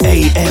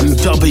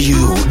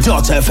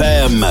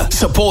AMW.FM,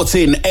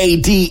 supporting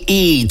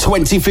ADE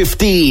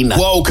 2015.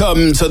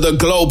 Welcome to the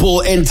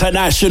Global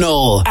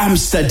International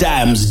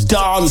Amsterdam's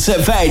dance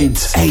event.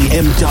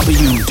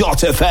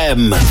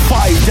 AMW.FM.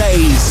 5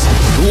 days,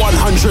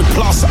 100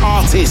 plus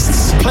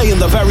artists playing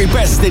the very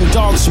best in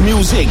dance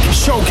music.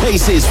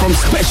 Showcases from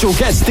special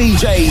guest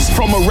DJs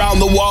from around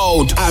the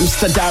world.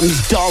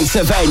 Amsterdam's dance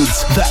event,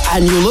 the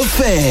annual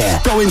affair,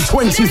 going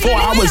 24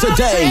 hours a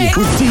day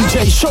with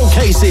DJ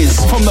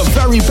showcases from the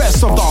very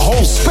best of the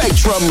whole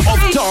spectrum of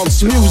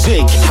dance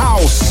music.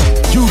 House,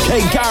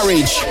 UK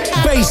garage,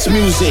 bass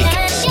music,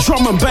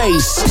 drum and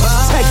bass,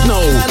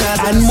 techno,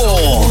 and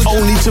more.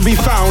 Only to be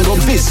found on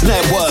this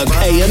network,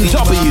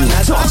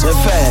 AMW.FM.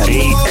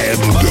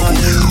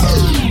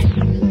 AMW.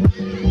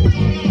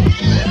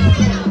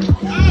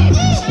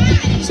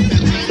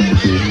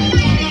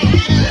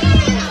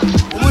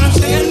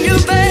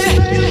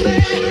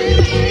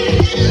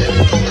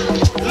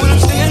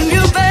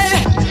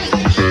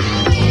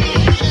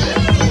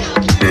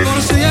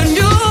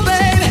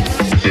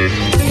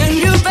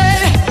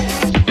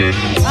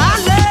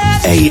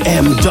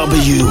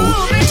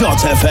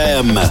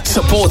 AMW.FM,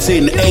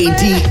 supporting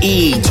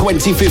ADE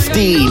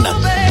 2015.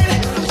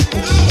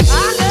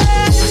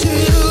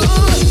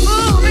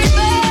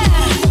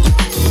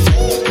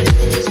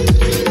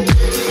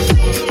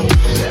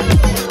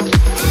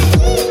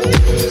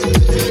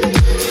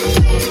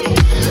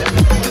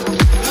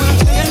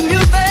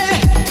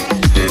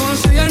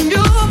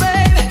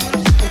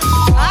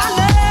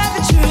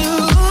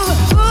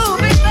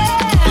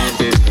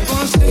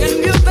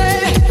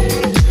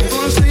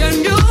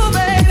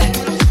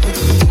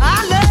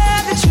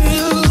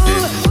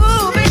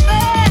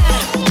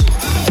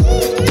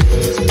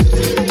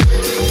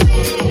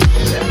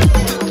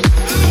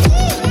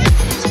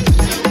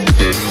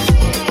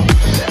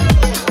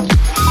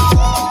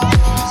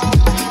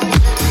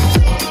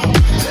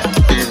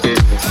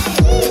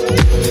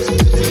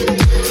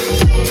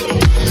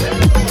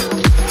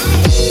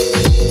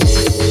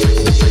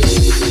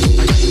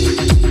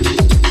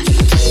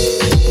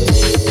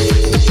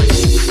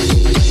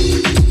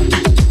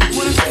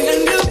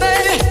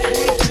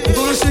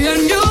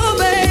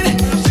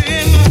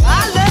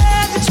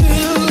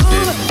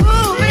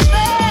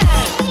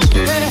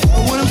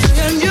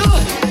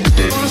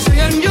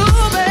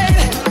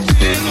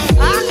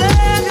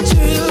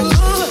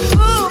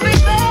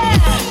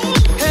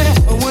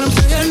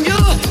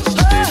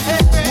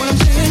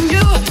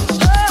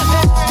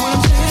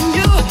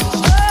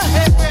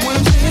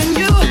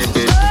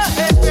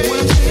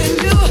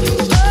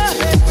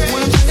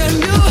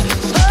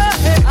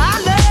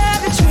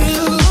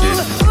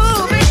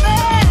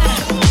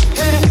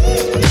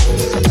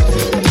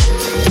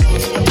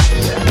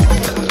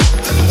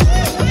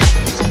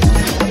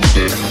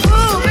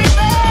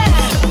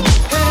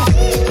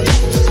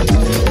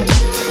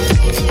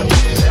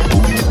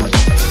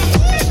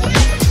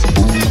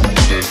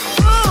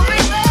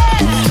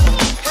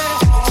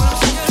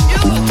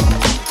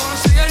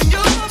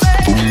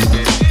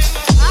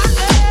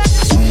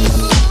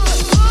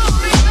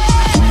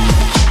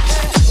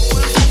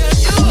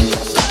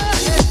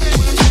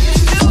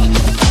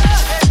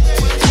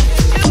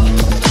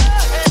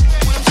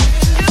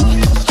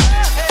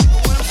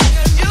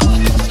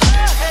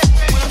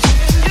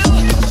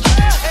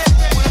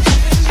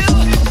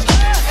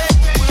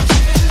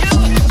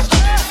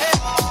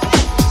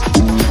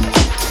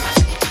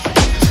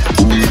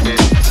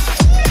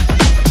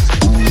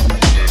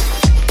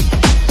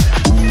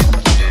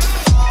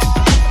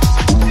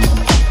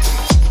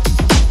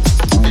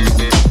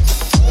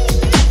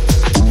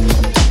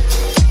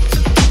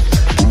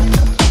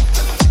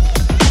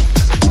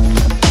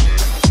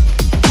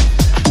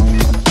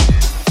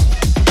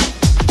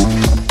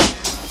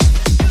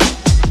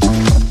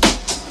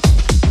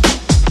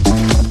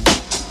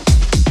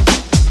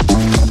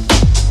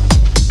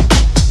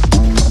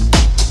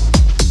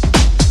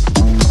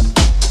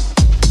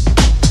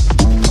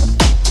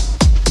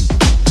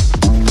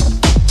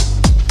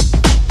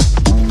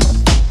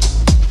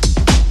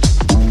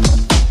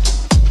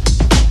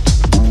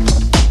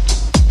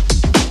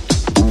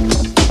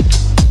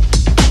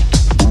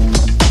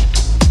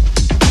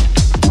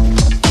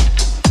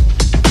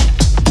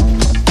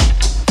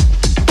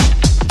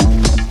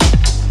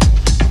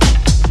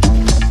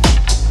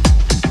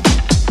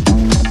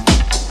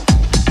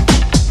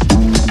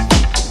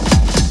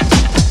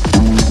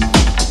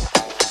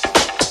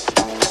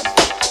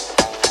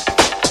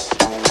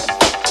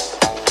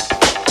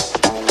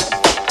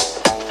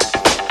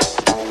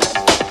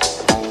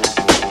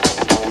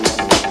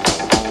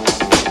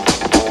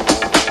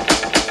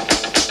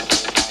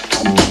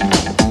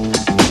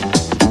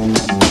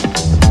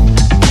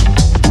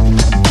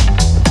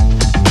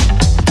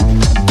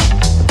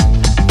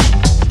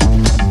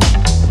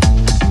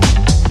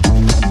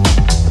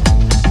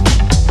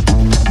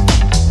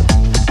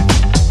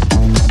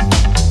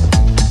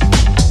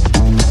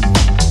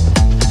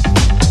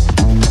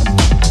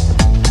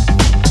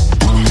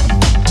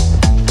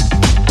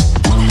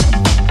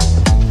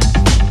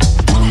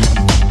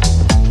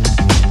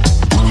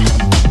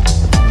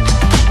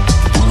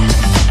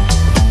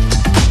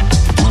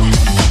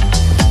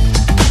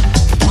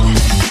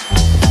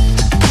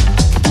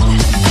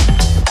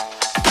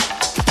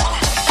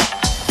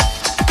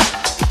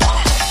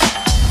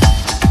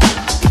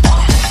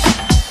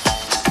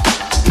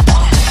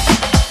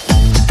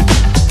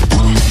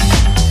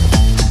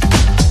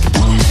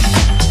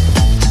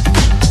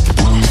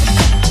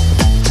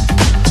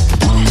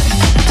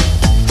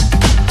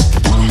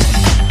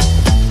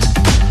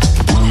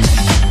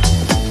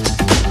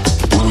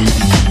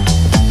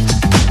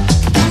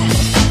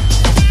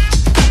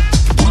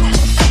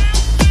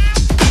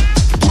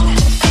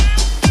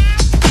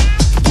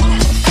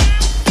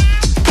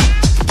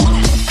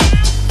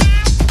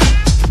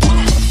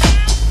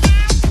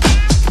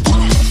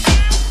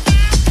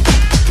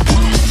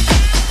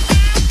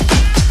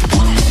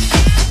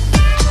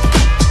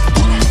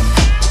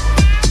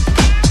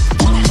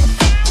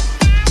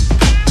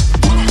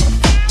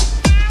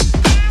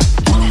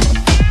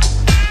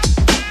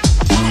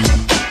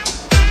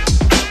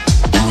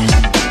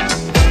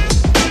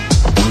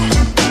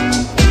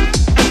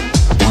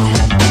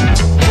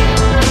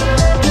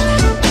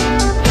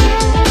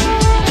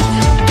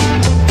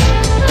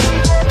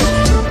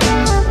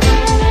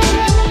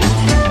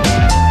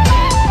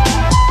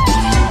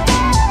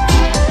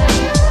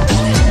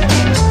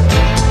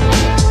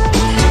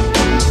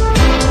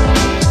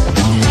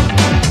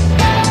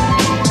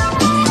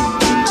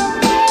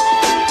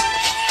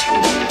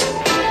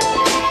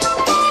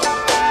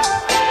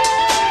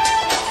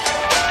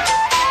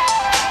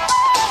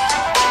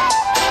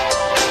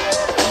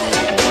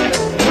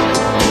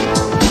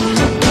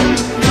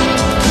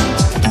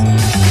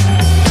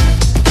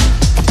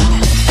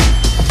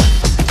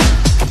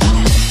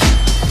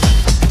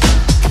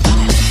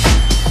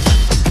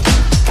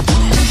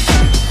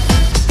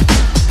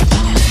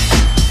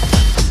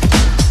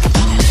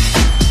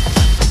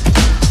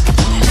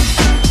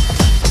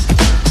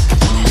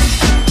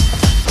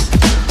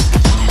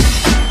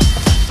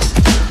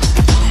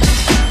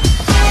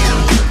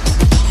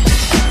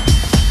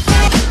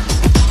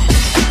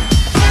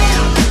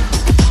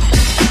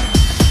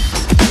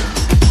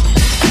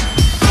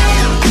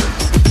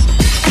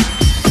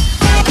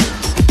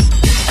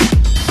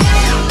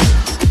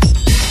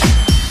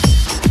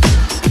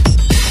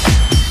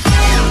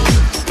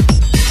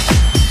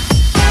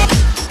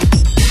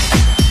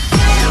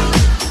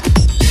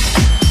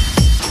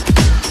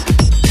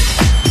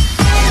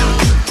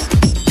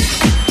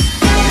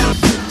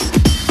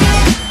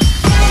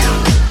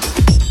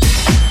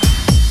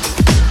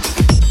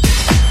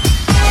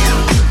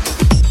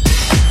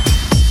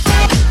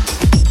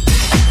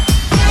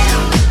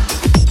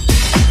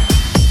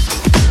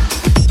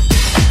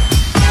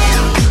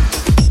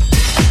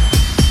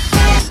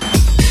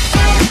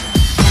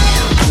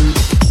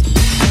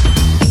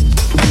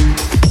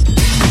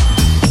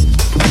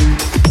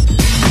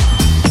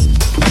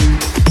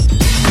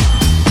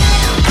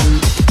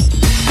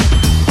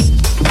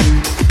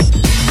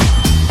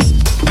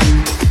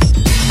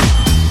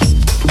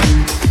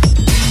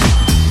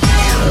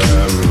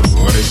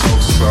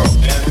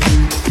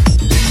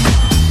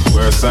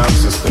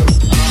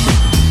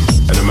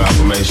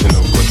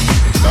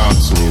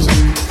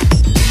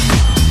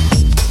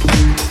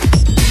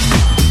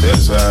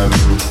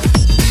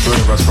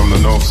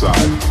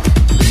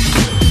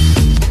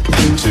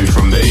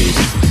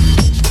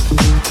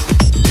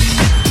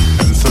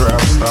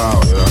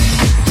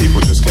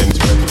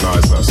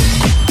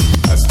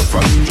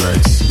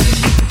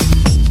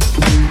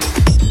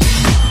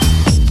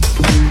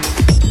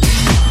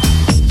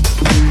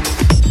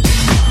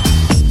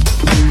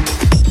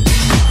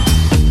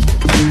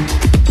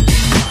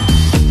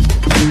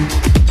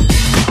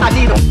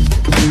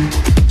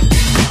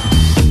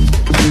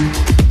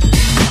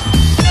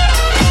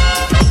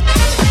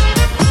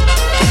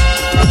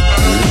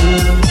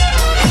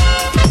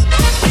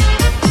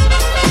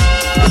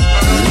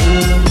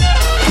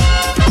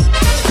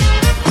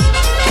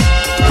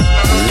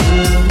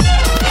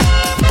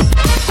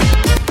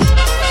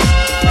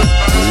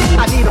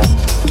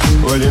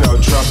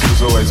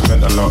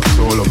 meant a lot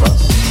to all of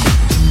us.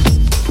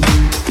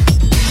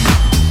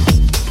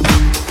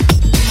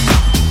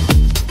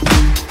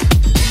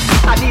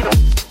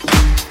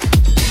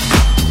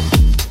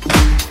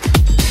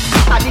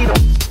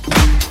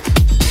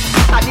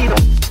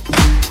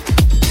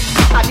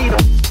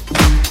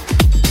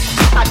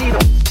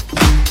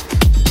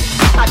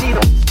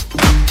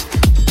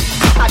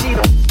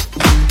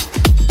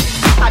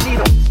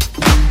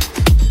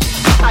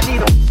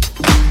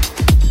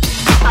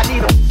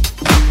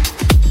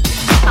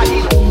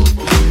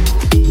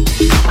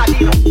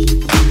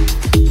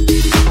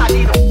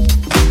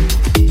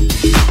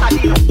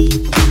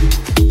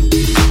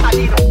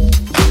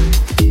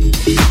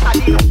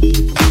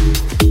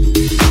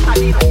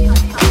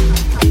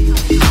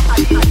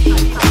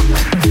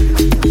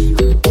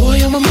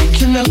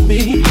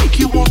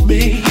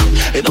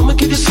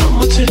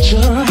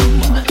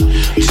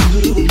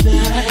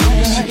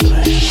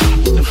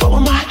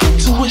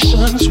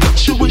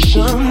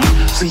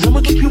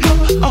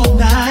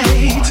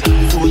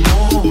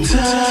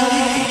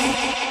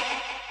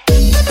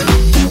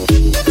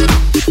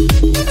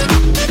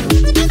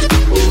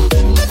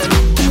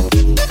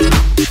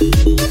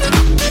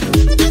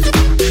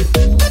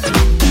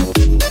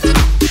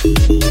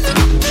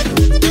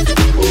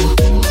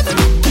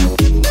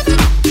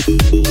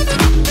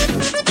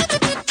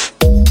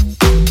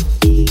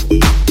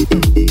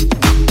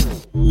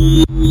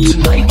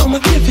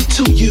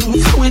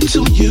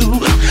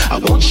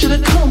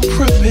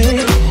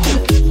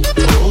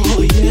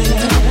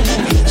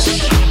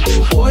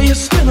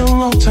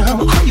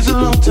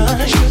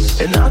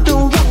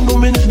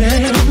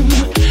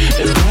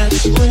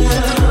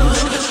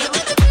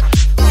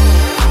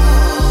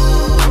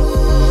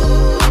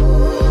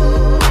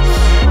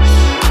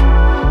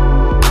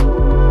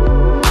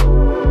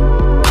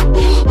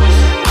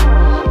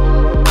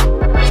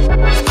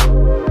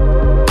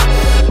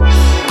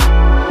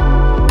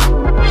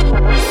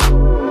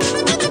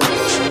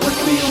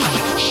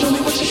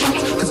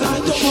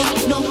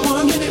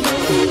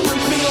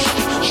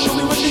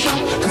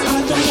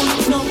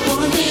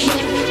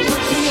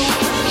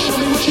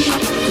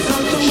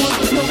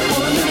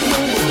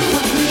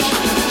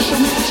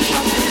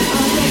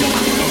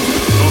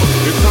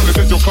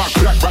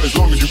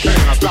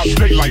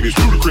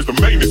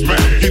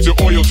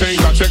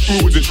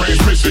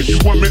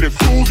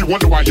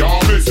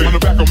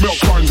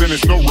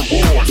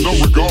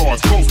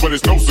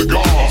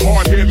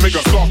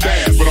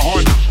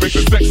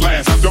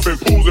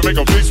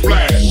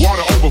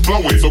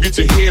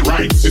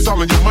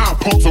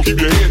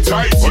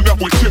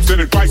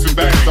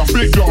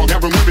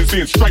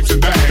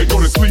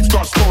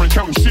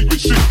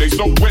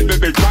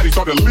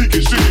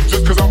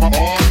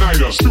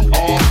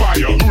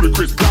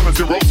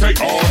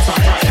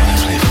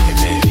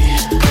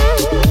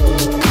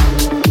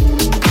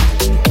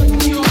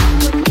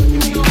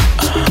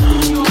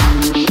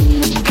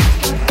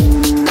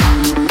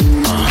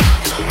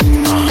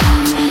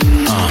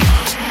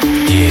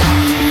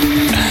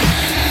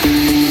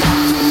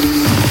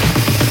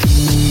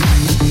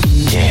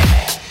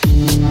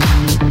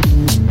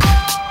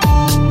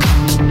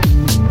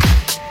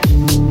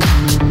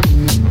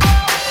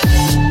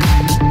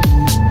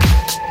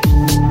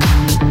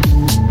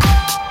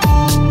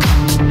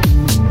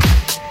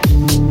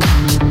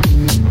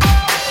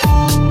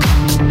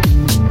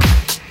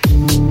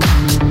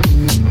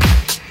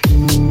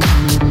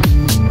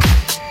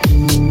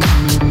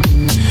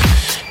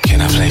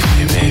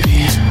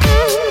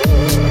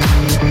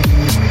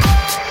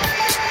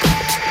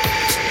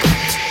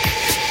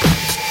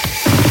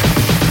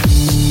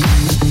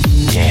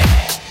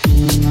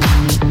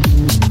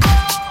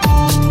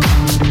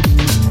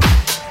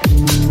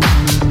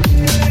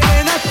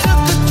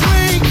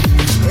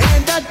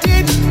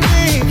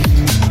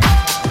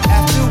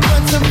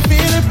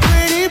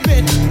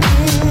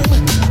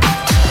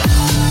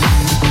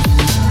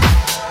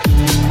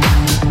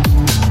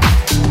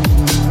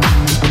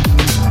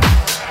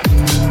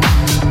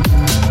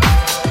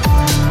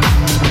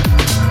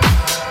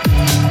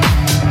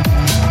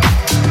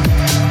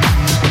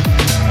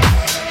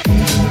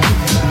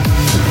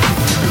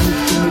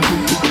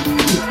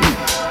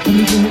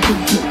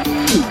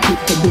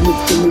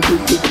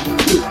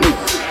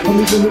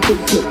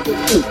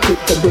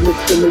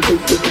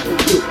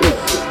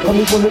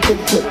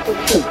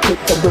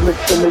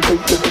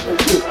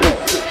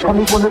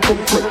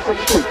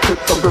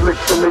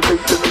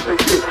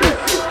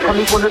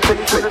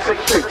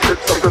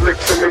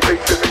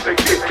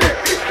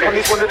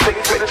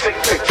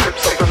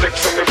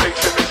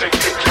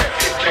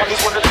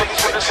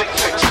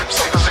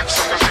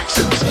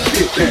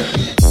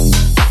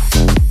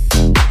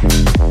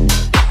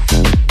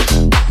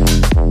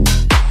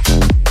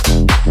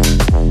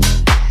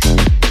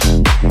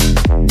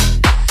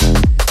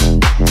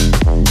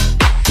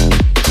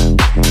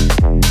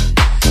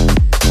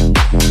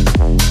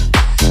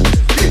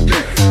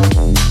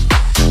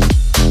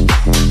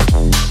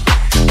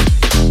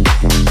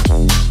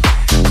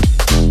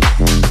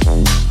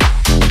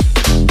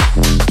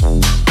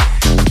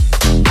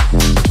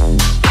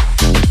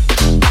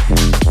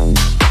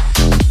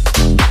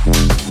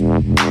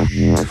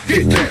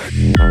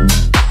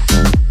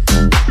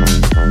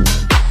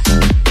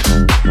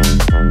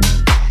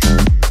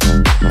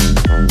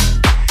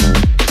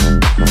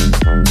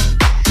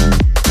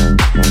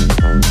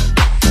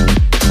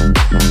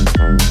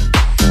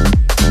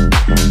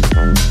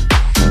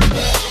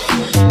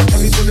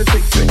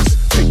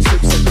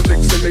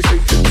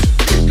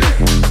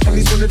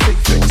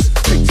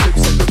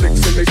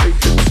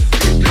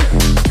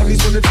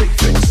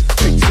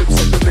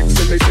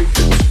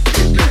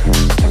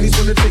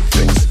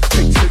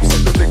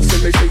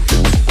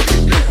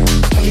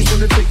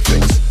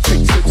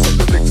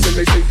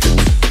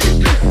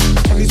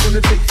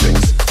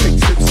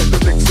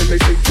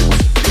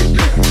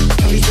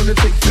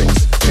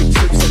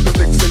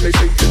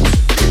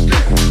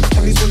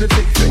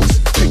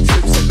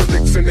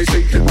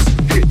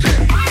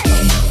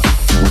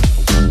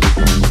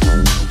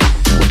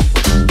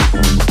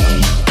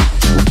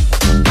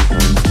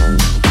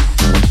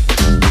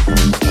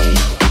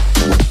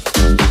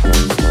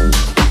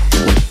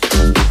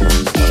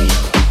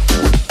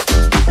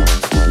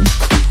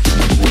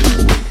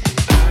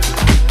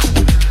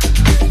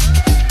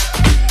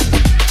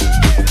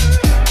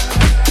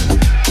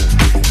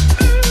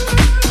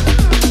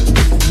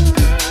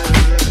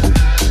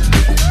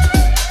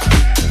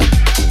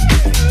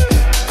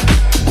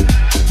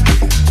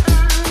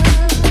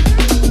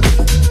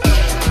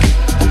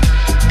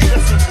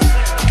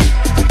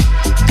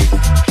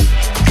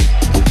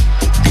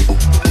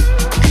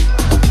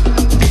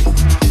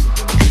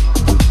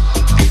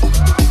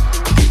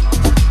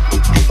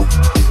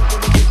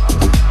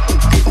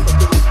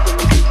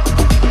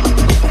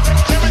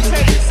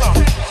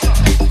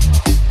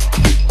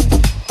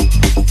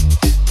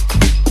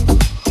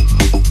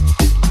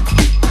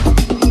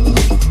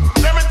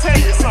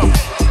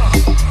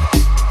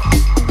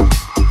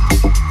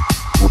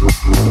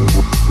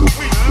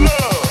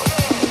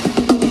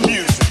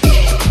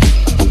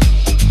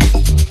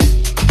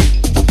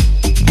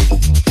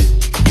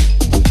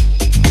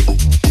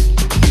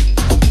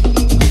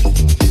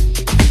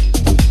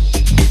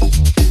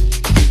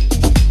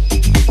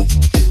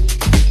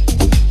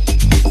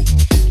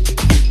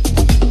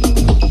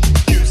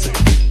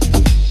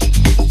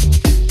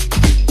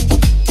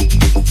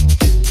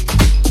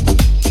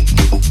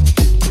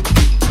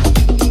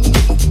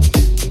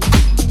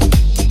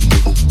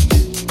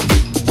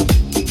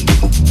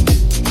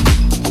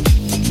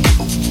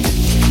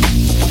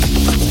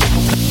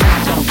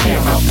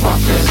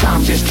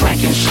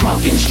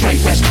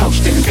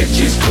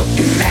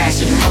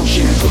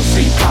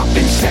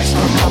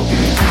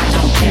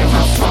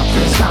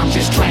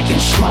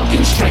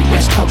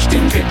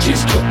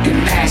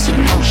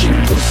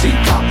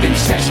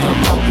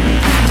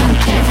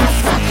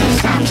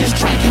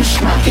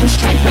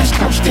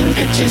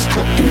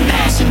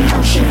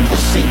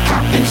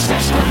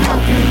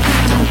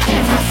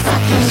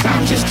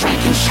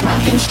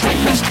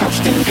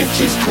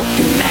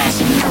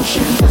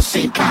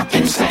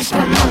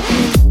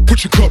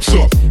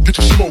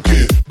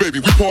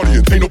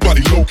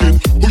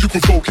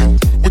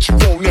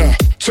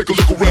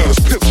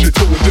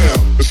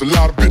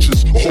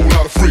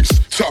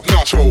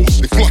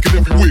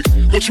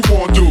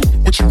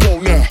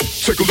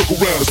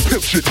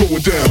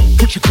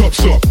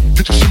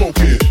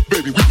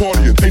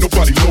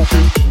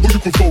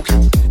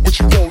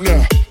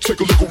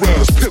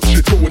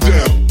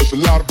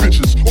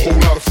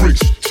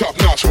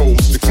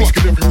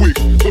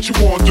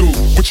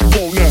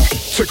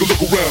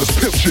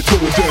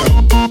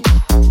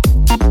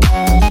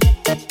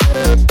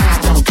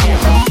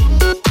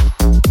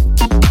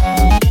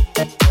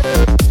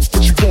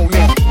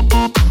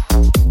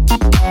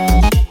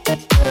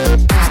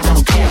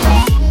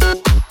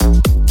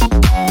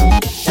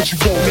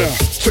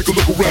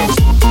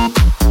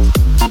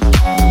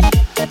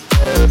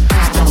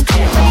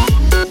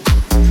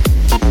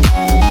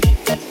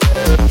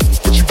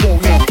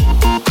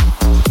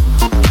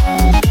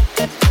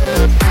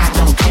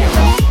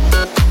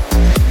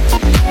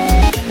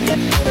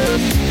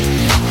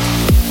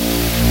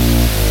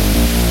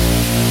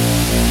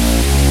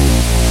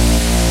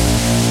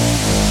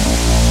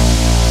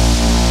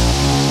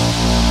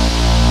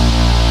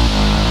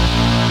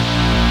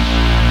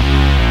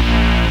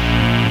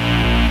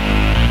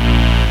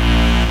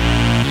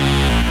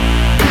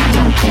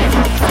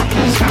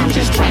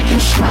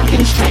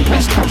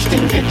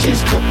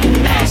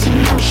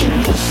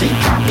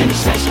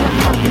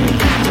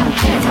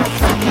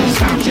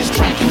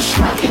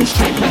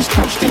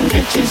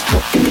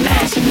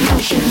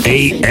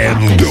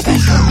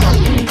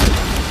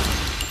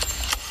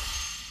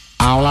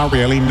 All I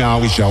really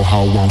know is your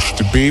hoe wants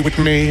to be with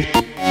me.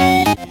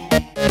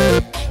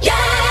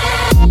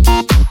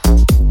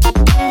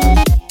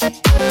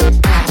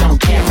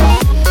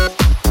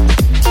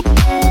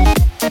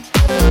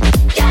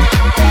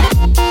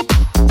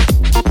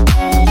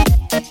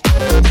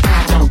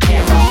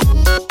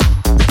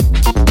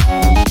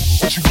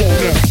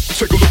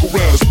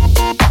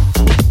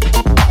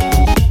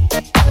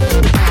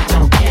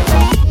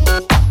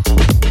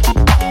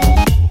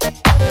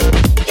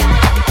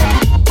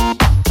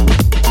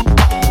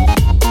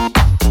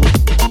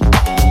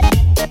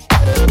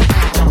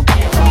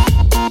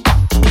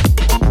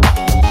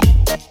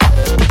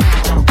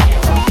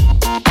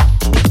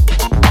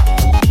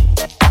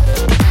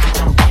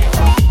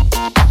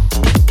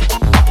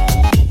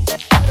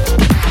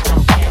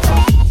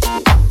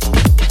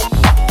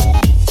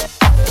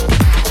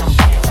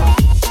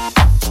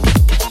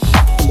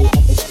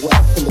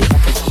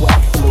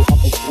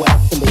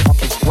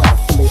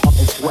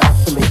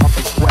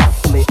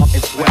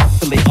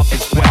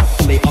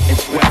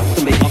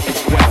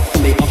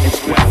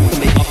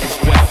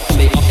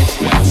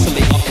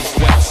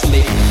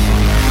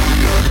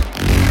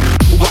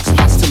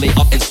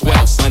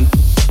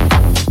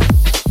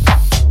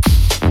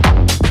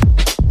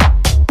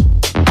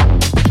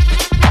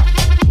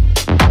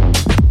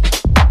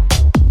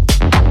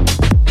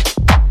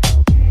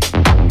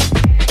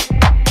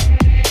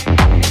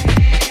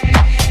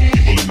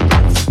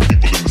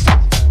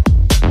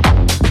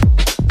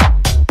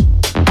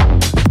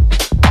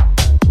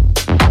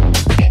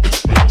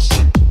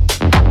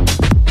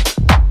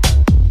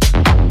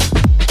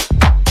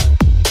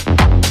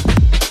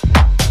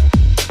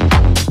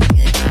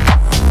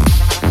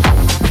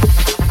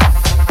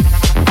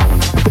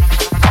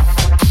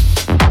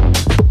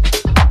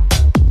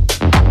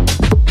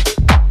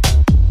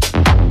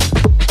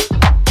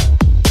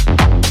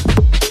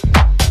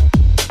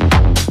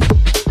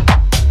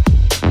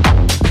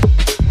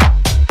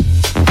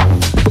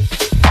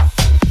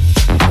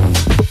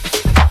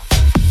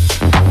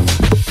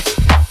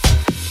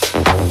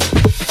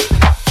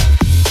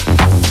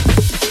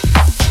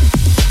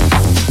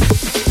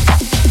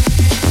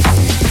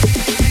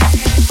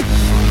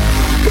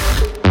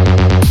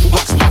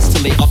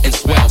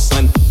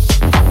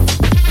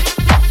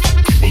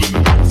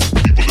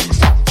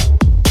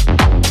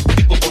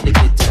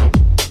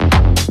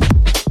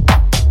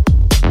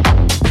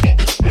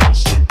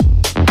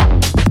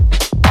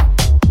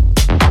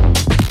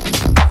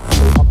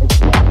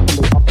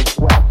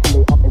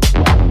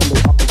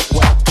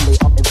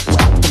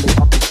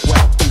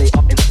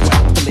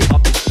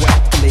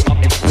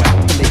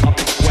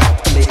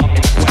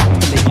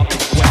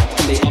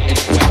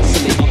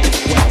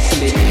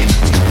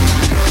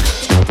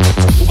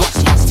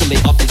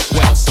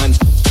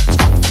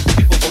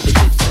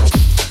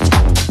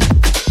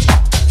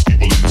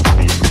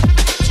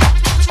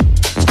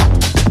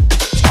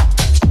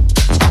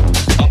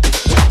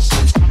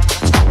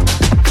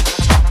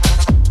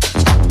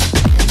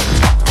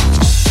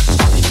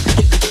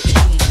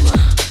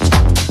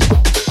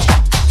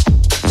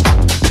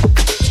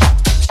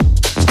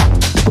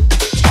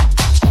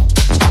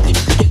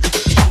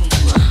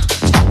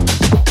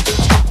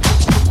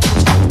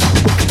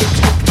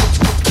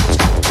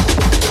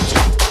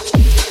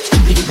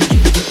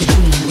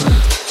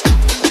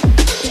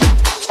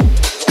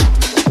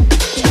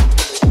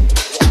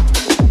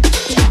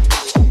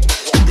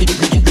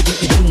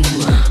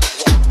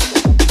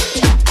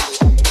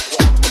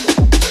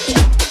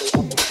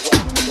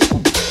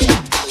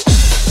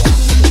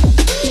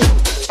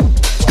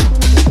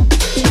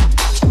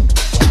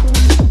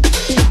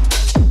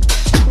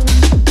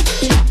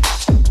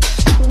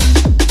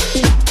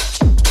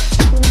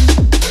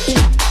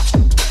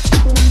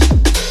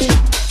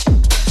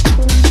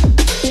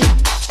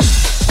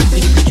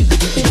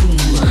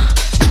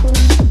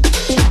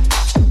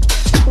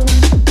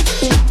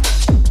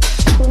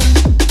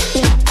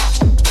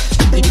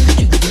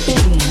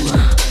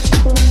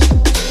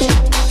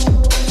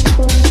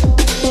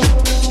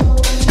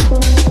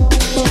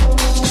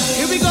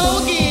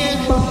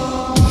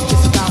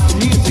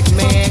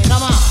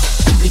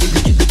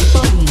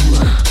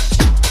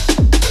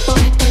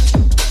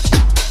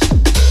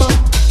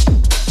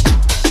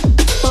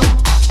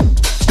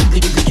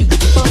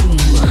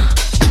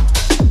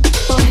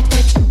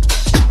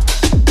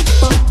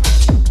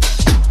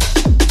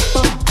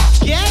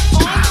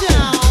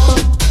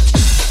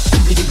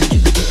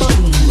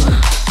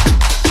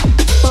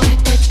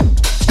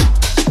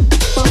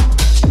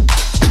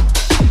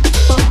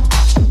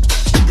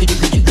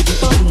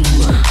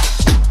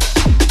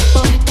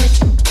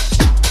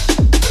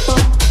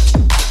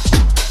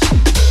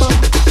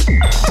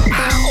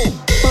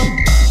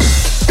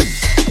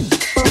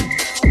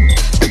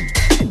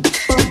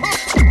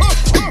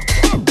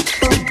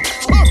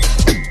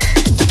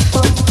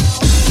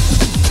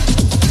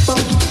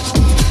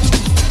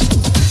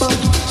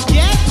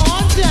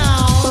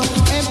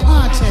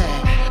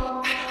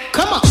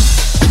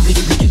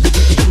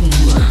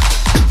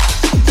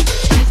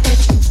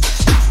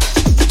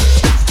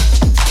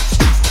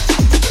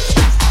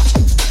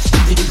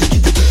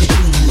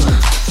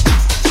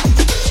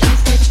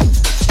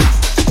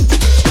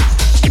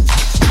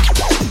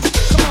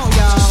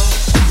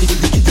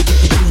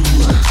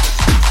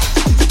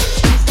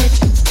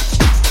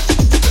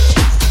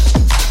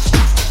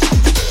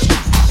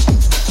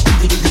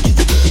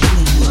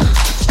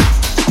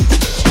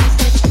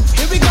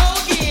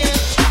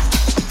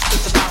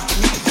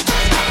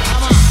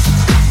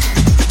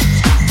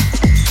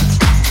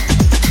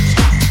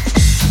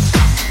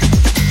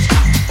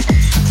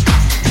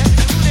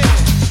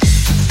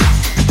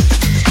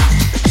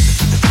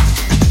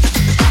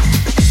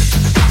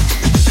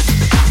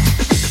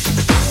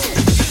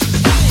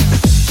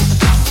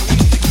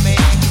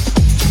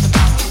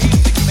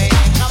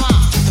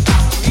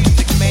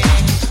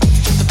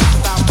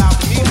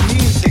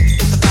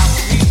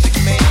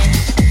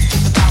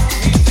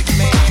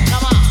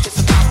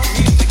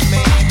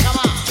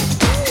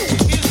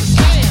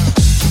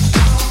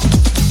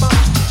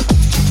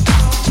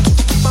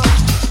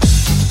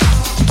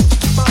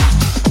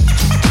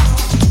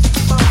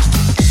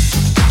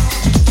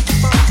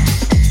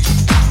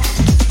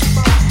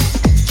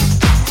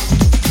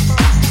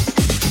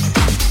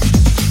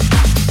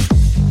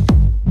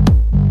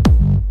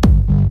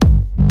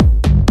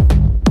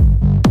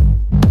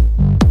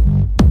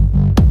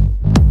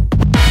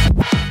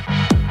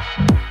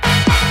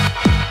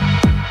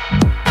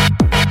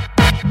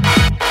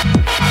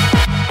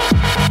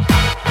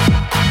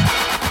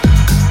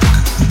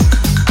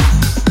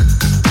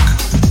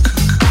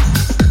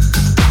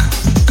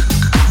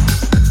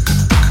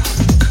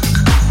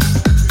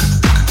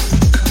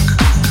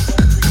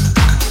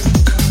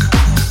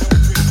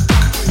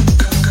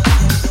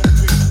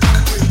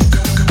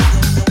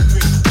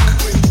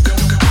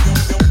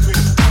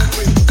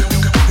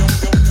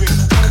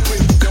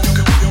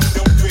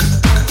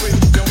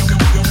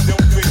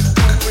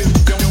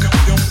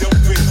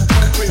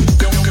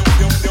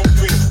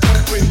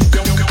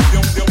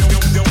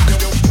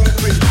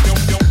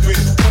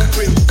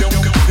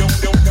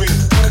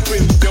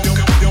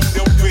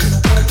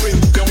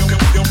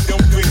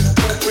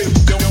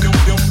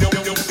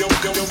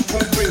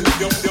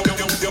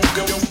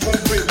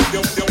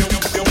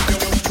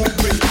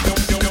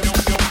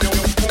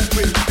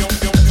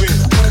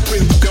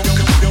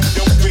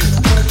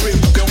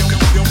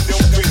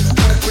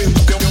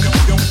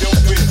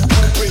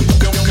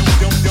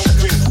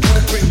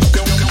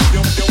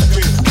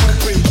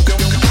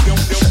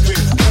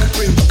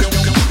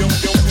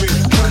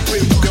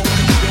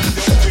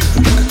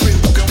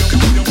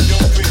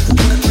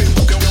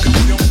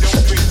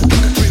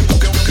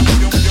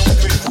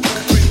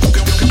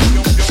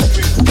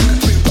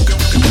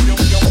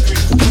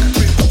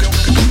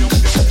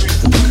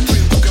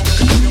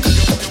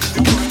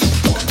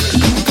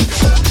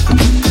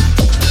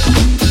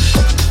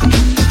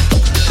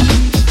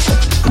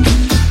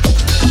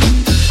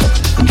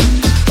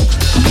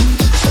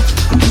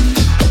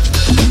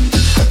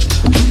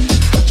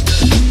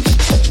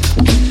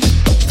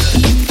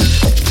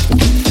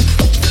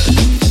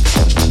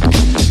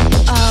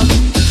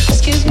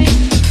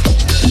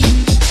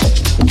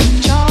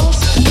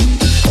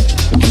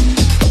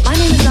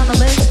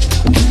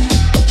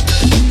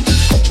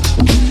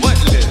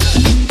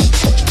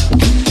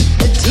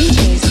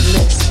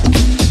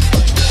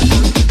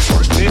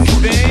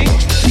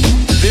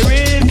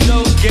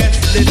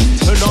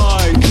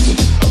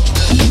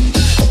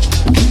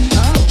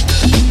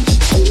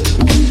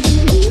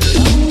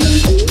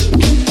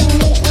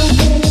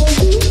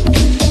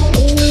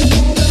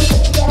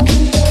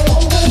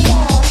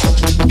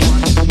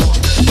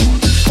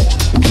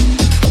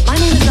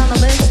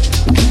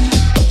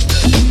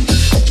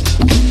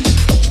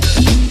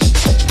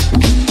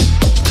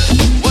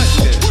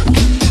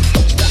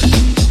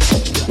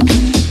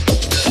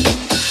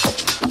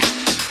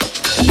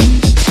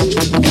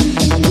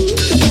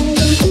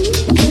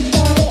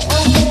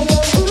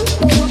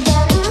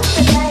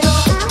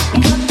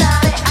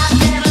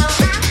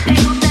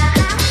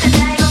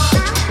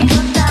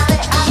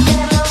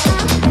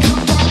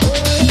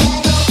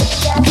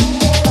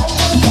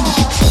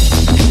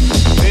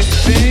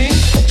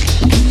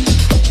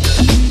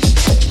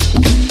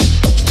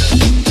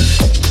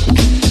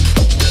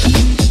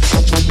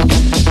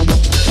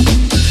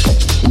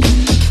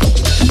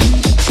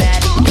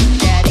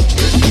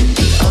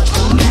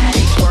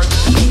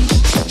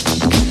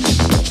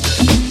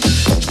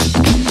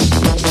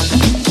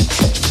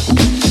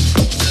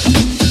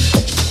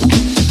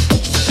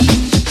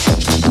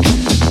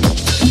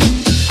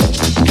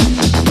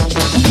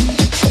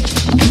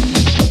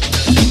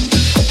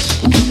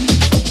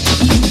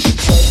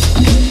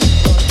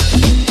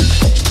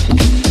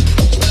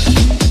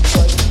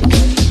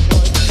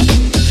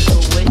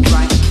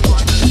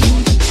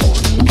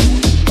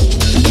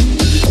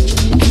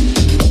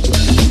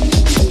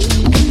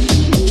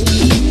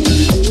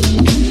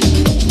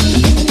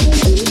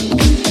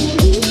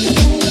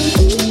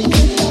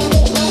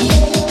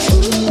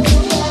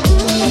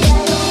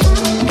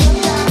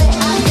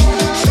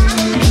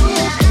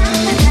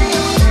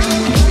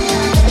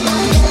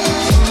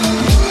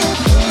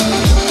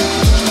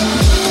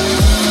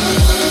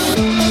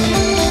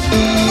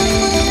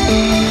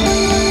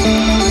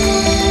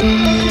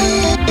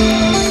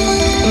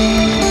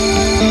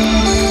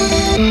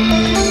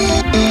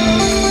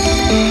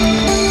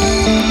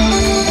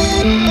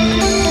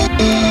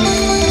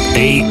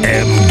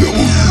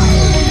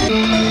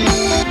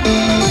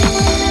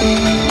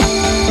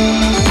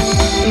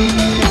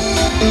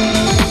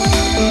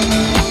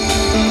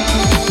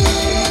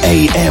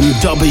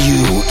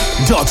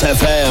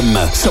 ADEW.FM,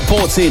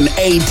 supporting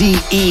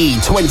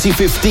ADE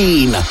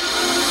 2015.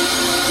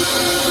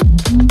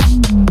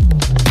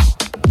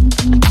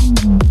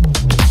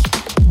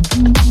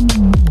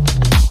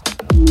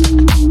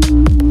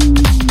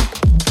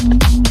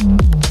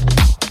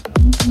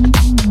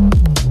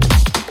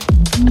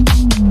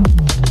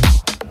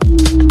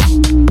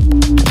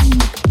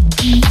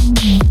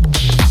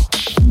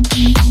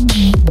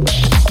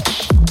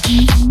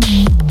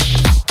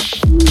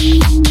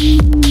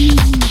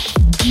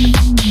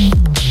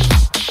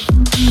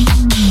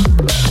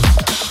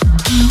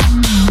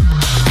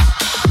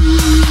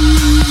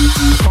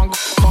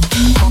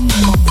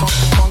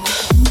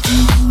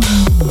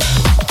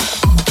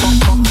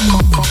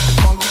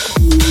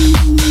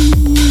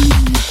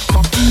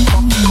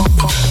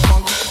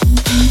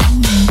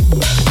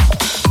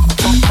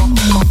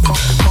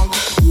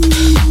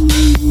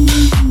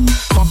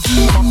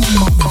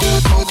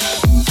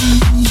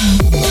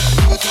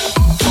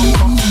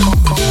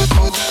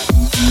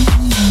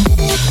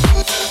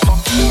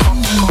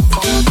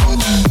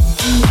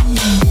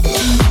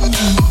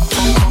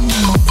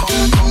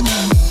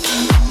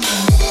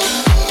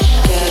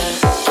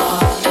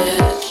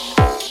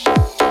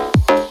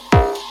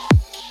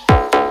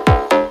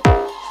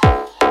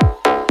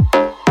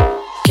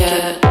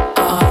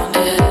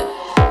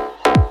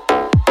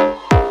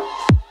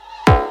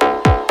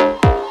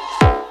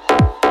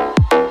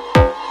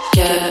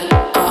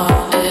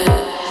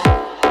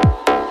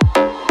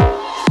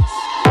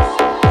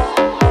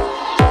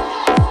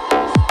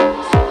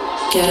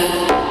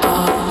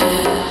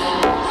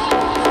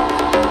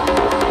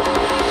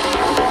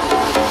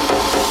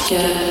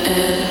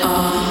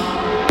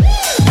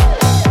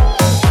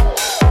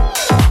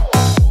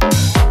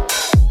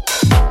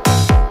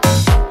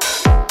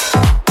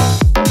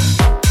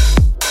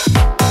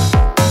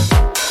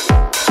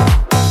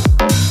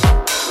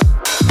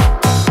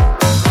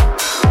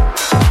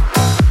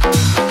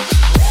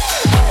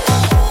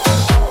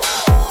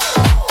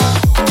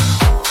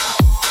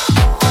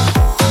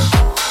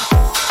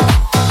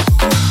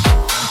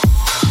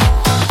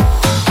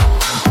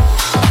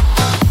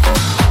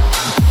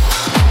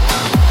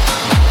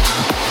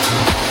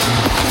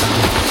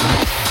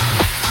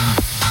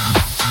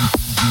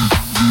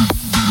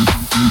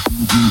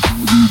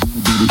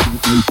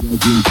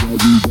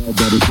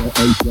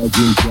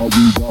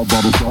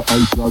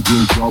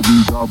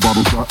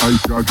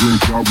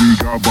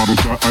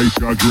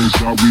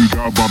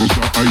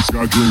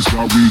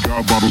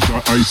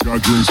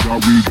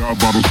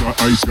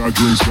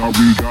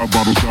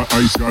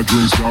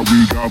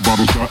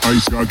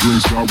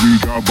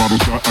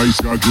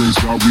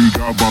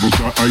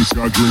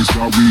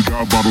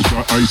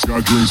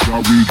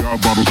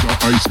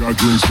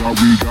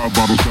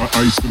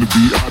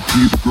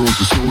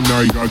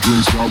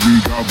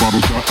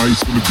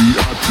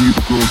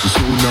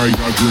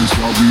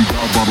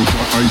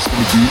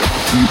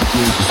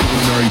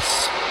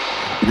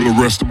 With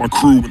the rest of my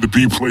crew, when the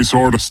beat plays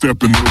hard, I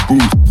step in their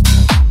booth.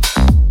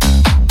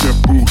 That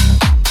booth.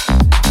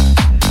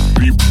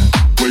 Beat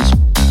plays.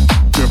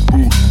 That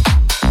booth.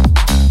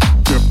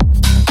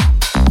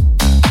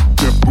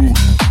 That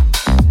booth.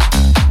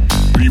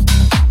 Beat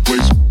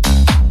plays.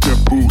 That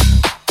booth.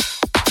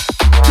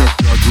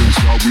 Got drinks,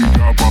 got weed,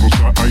 got bottles,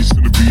 got ice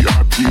in the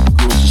VIP. The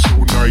girls are so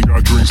nice.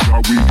 Got drinks,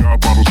 got weed, got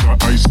bottles, got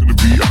ice in the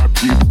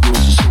VIP. The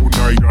girls are so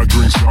nice. Got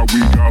drinks, got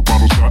weed, got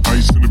bottles, got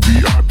ice in the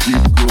VIP.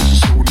 The girls are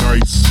so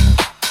nice.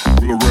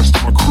 With the rest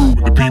of my crew,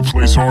 when the beat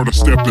plays hard, I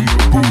step in the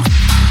booth.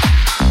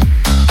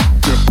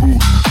 That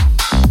booth.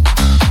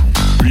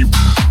 Beat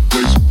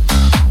plays.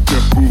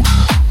 That booth.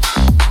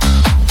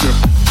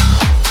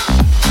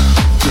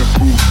 That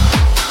booth.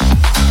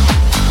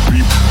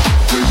 Beat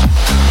plays.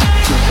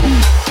 That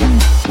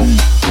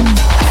booth.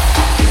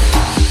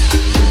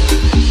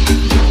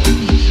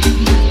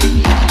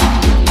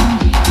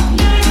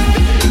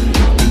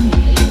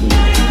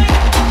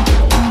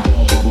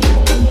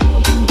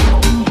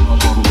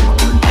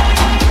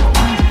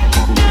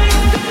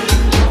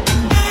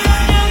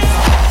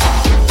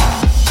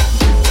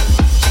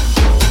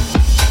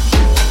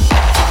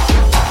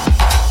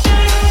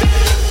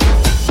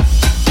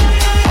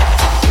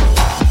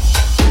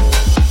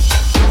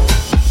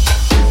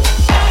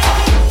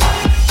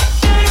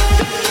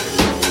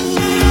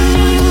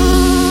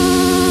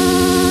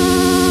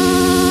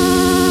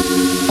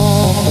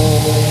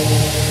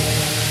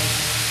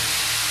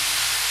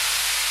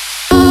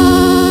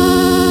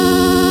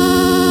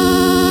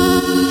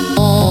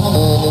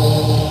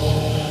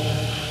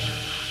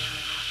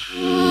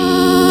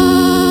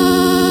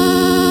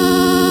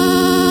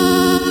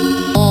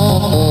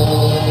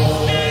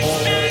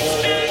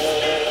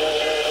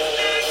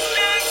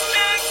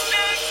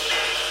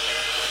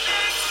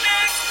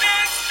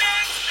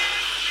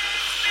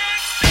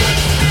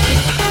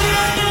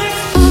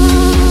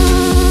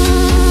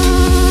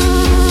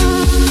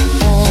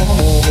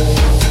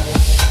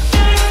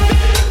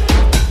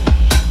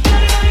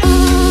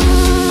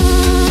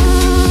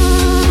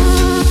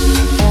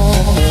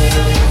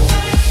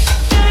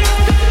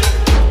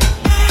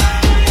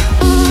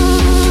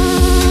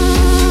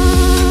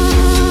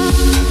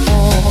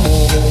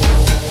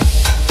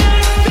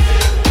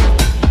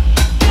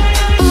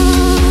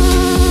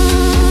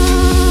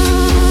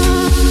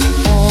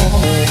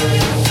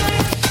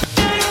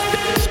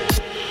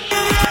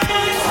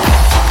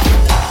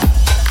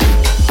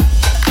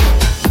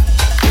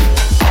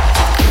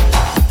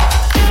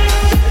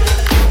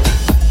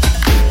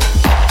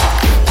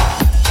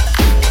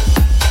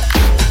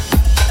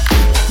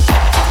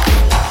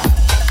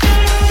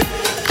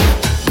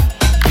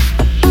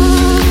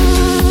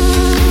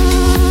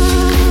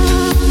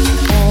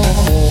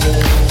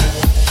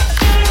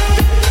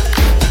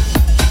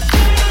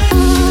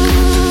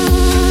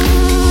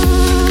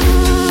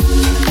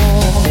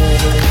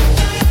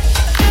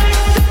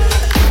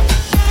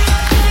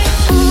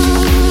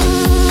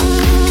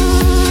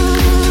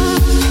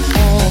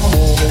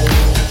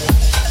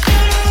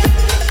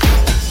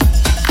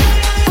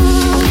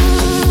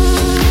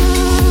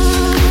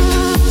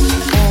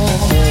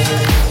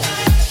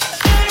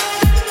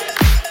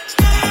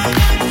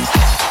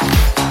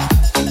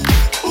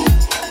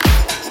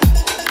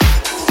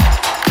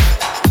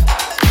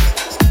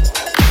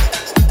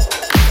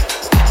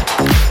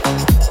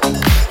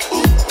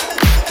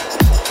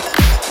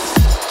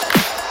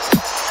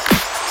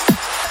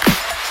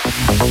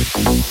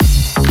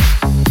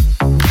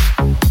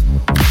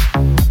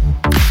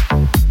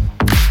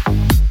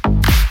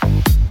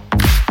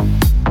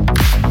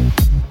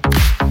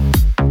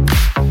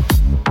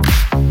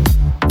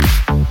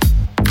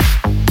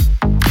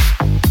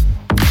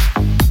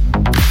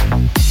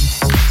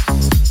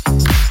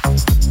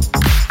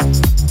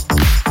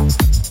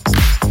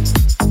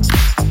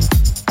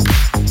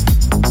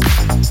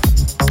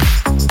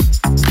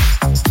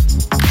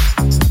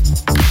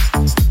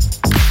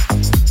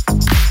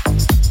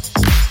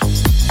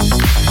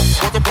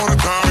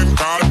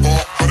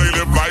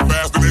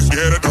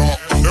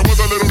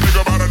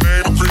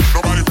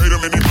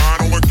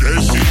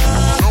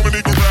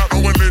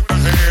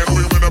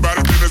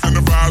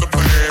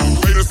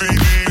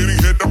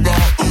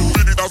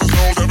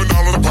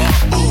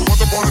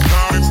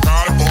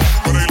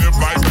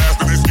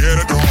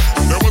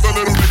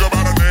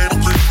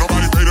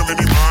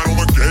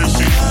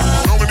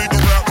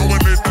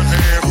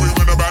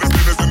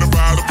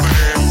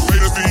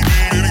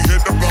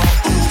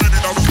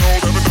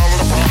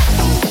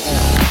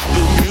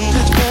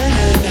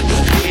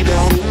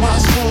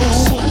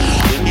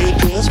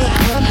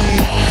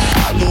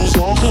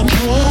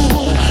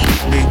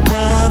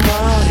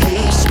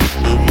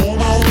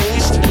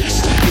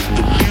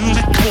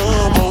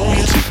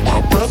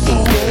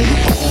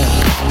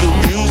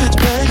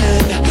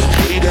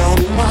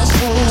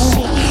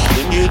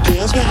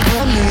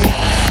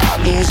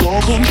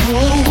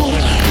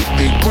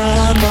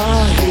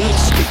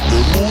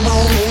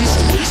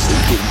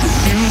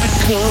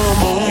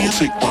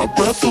 take my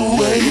breath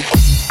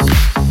away.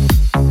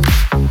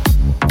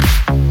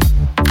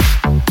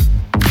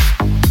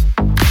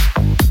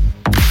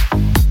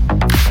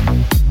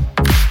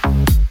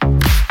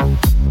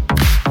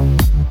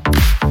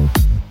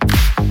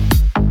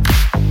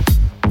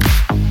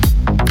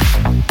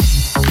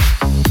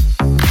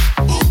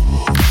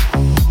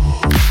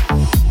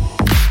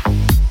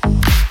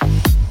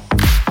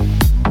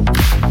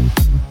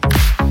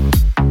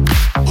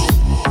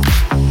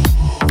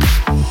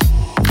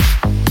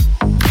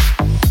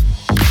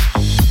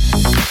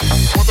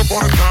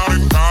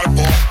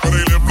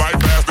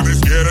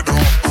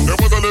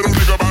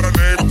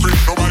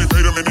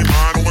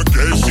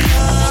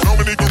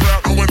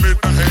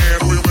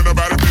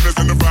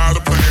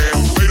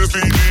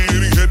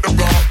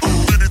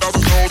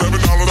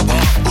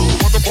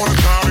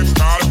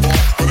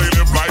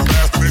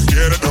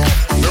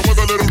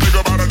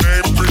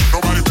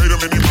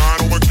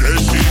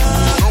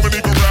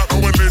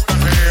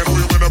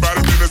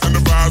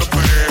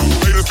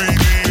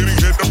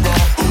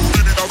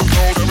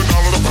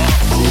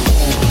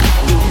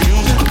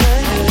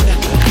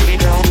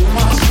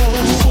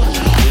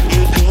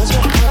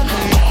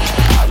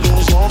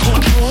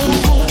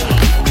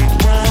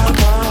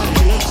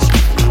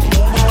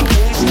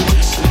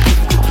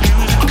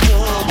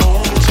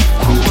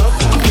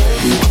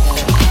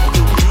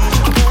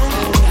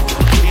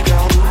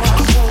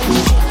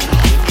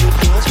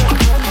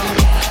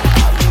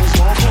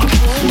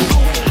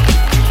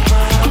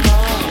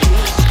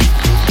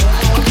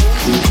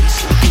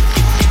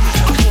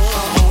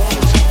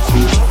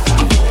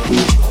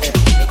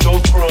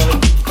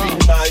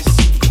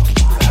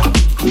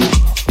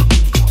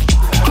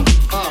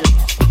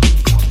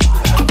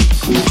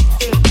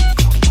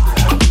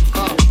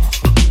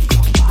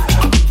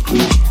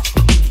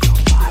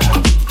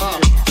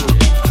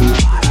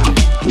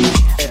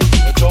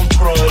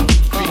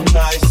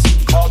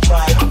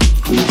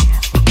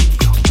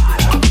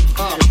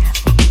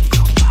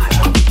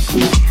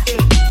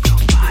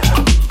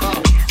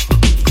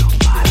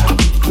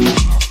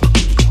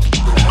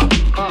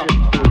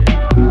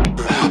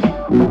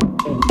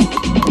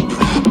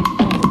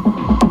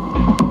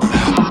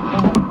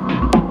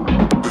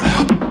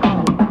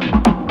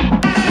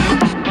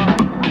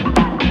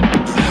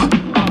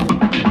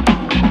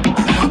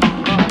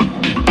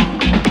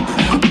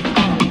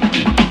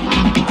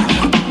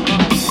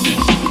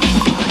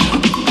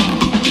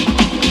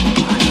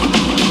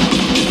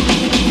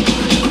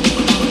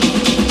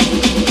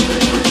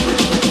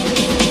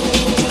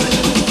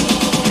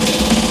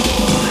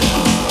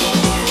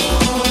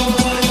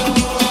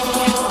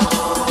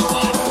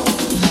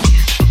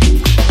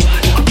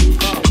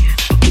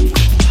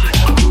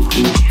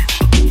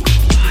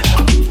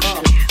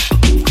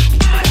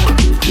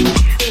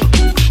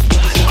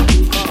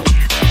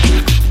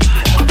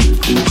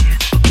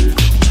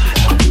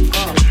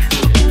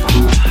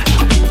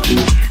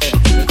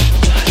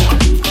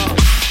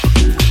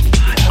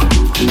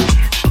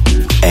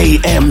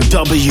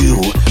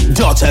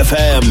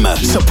 AMW.FM,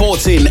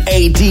 supporting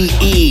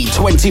ADE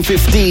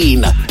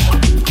 2015.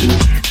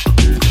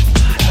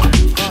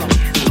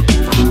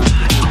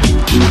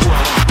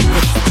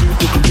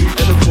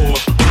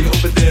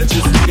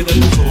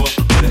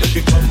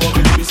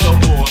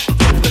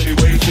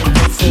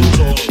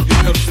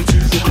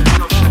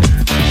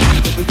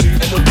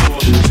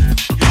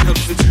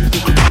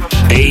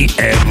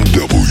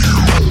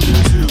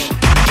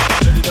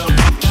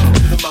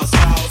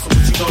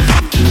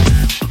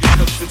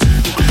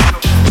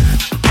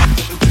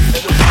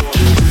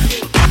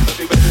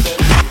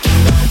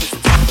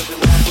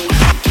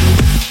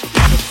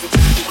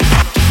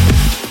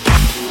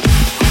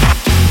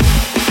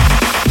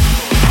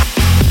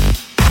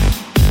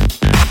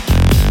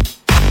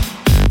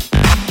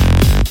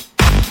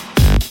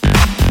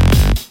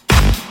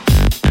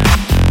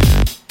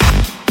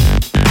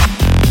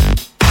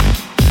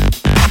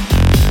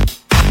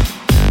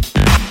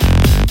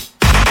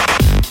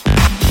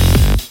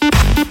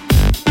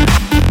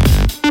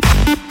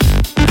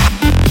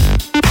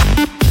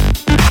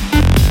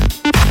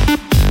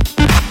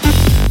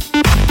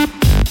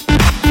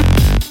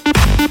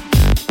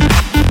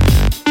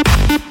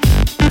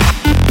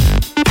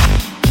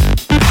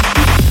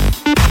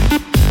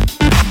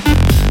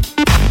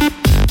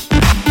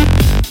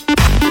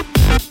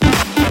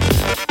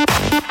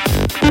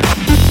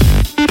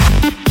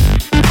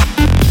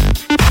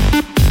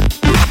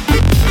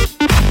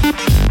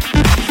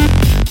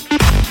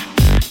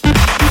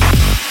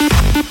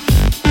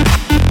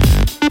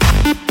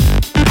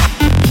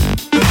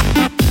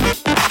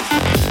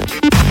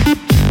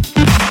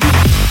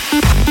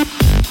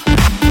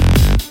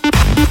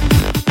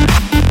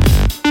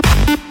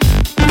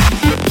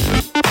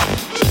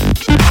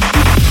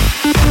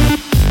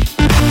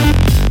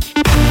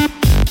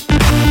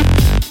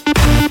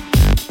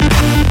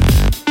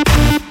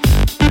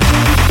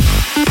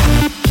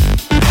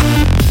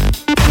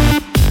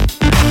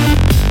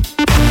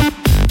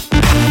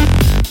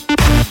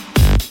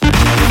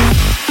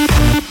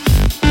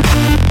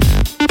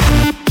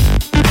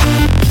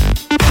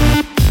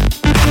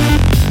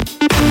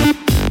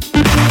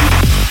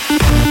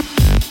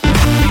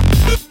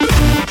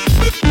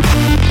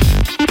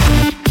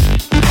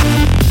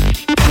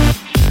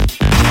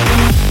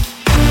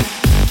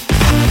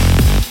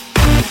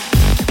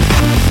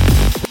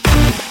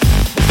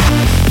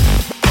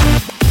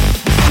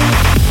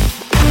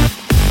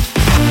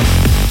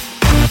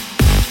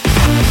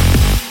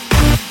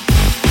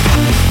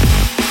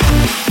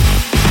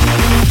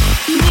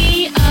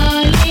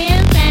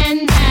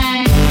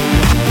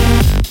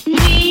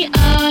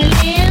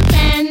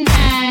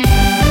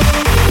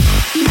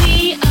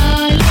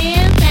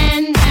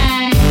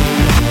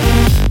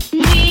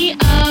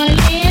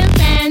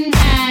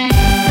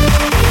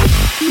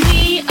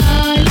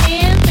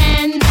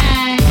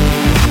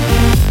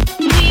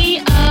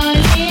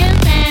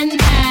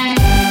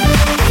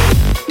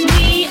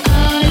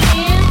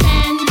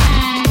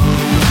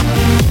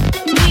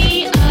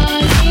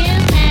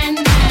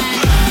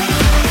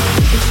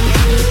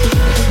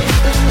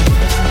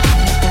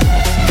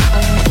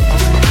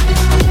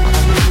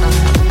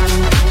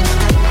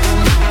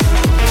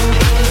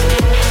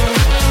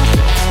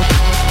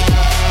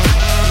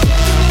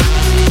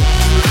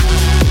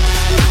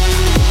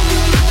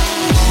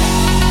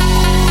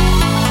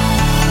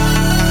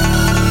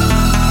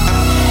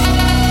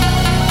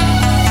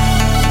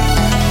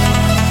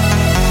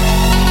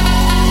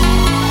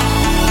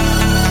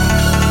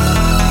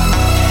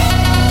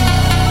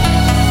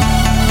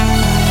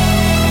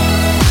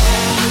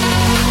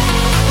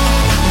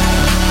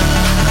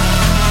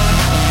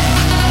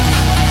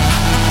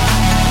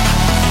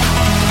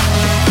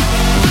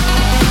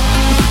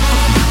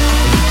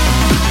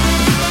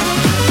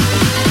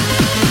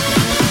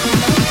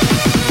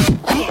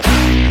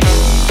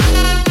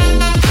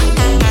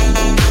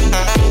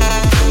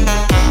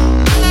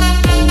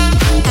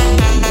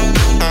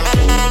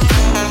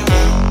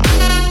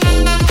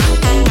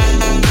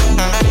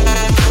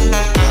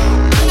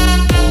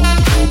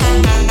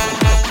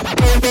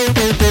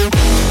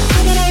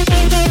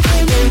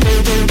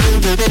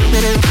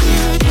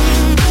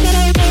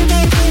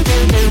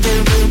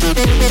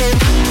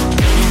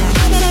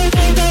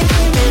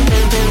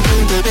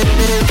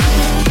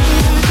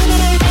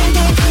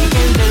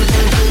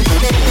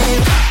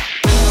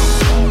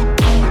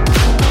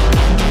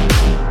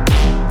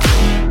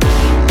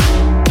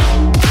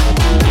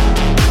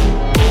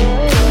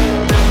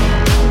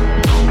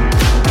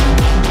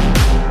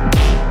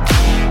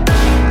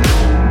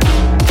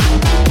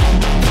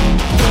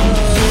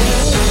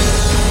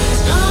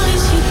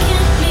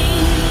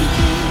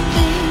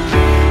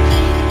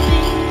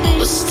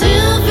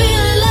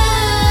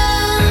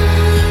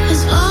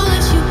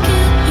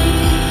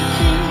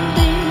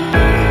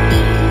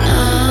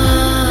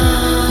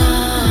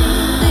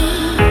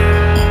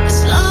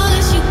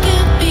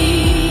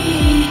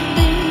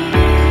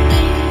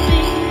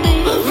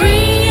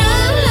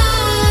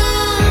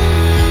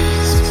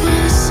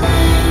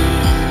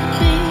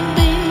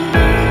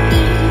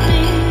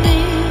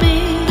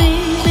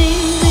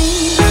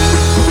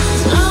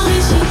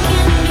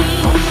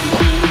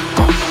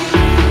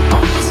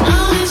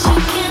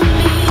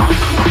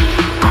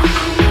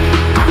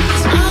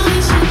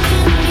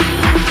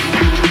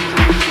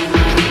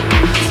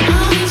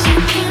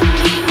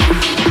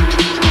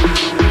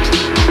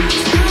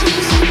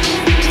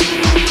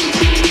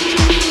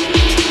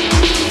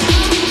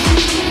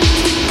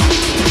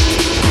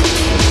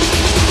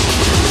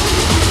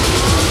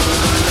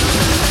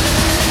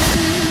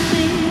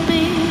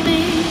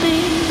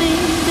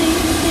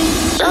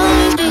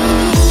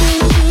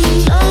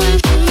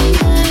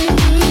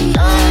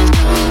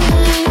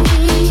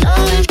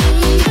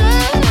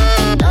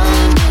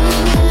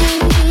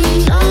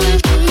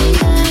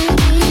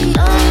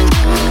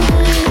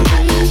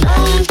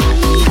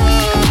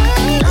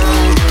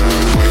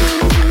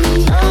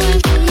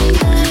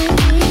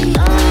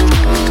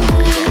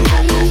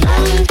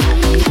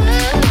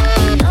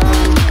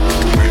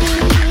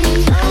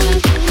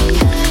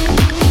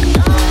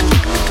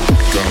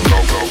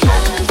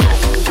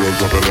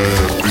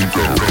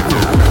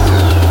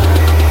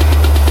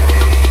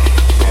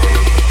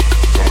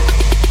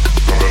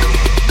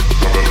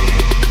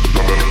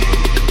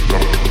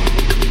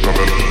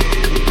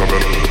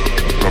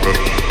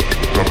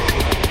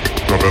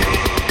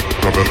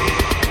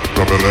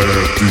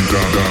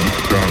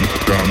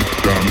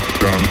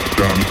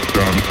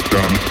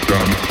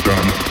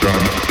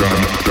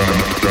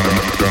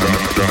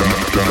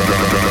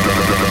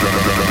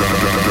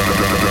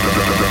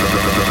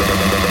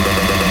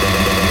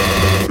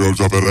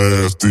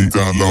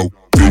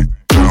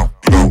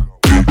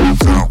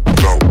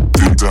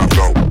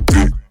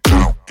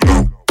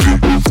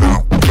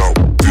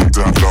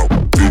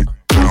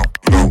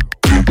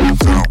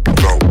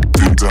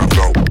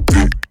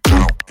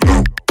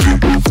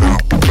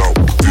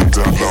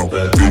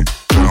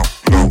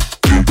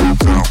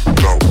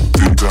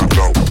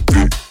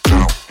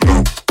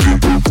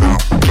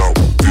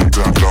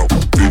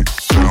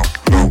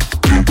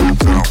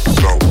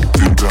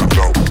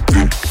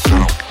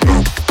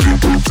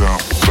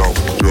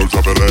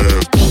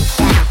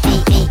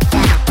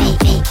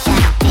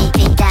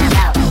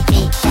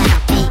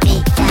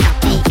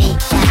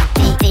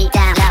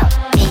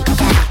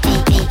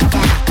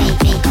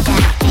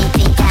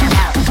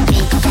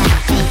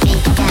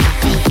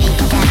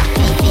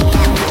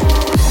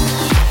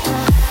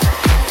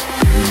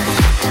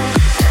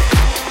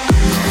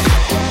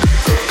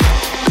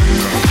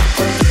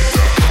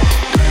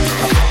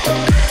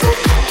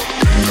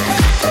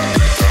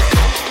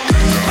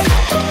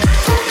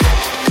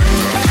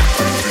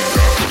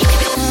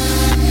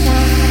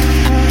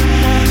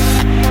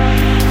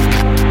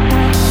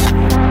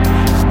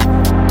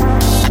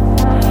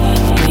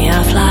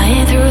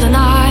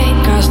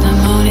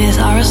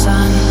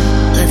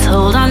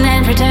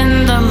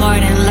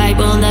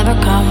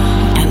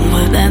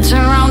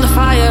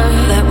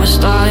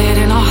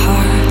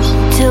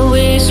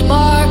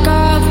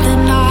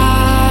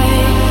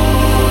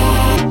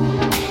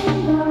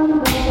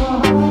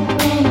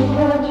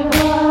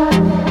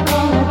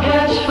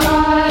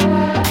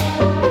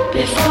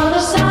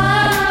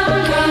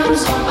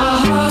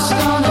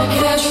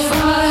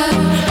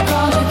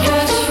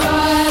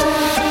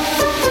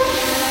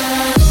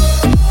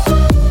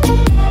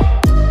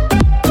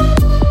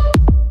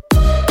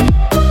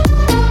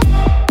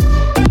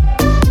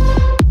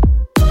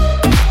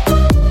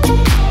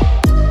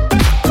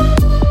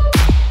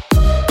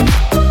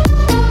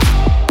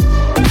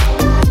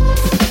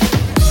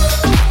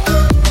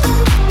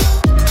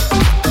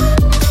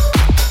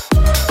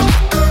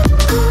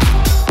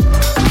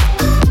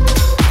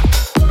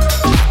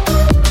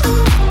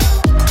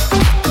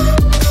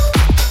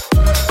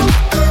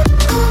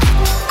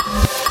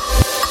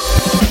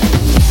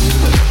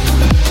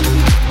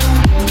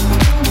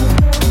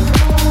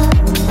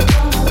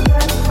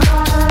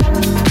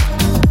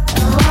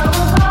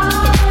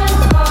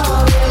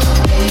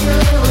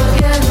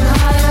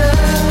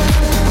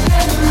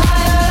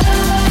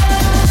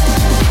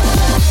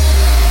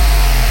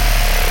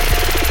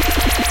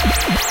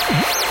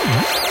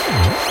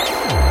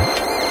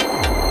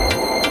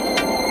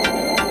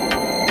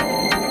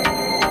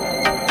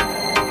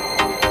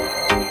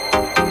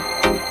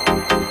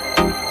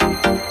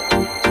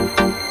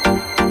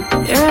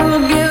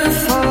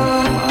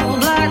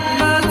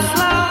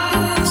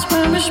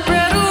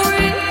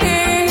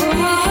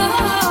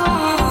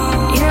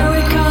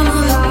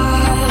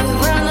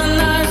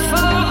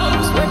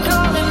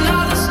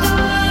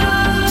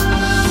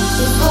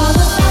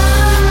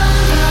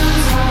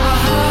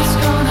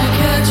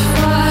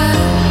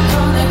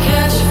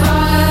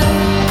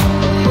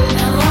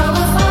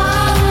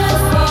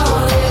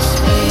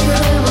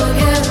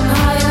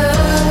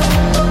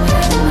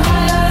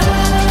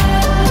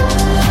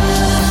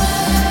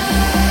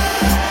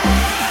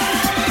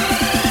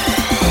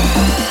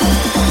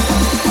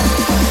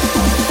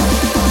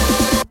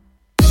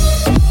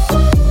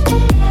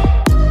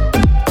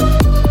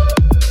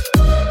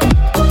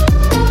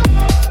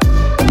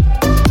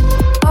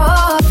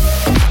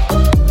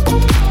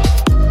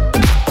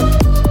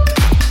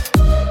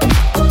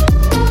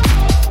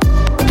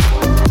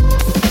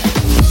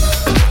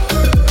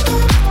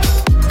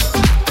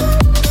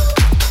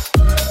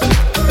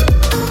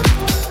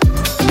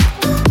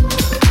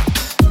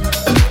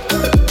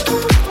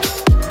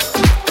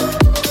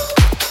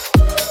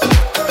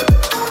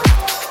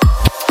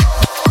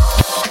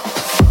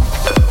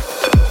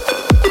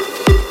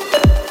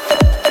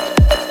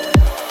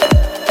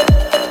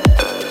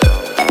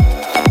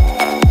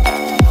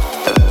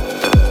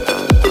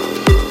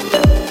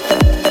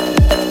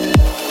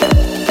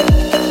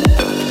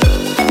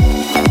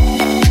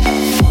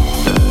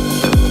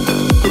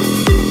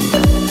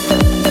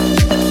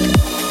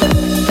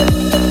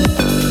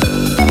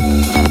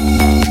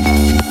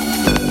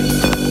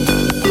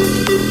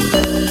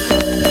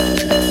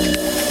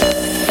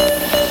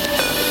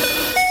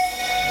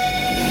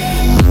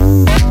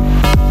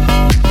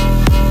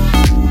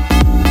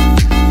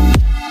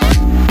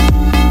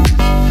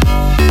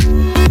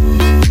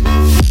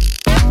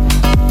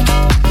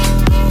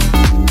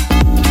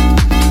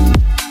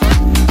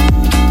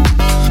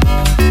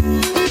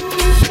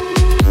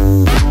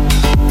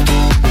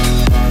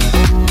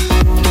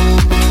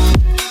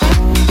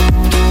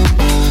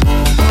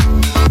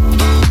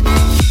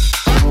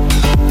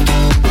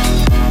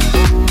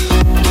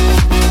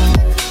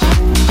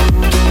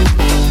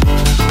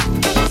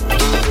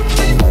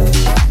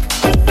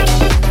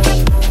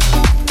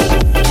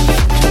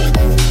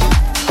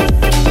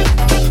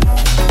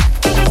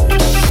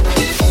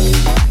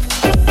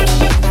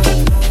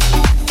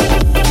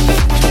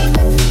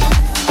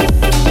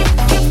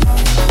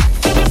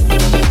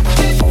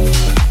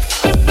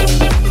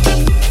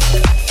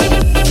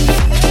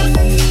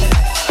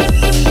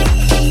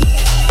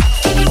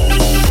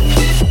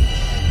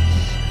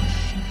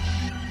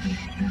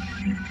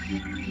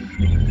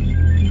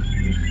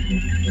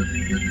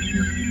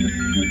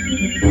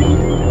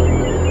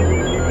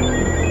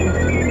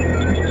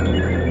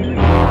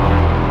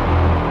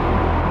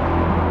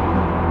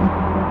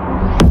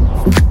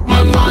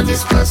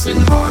 is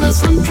pressing hard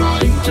as I'm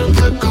trying to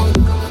let go.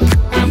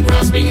 I'm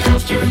grasping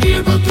after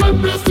air, but my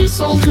breath is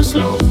all too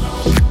slow.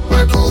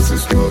 My pulse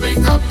is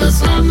moving up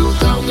as I move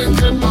down in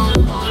tempo.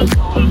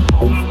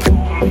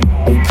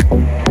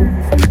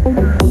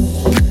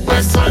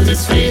 My sight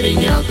is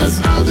fading out as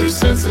other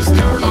senses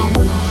turn on.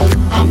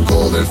 I'm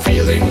cold and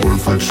feeling more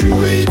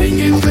fluctuating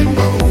in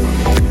limbo.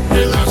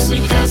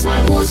 Relapsing as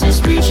my voice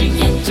is reaching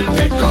into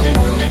echo.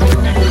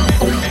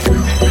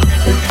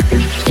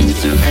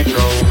 Into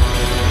echo.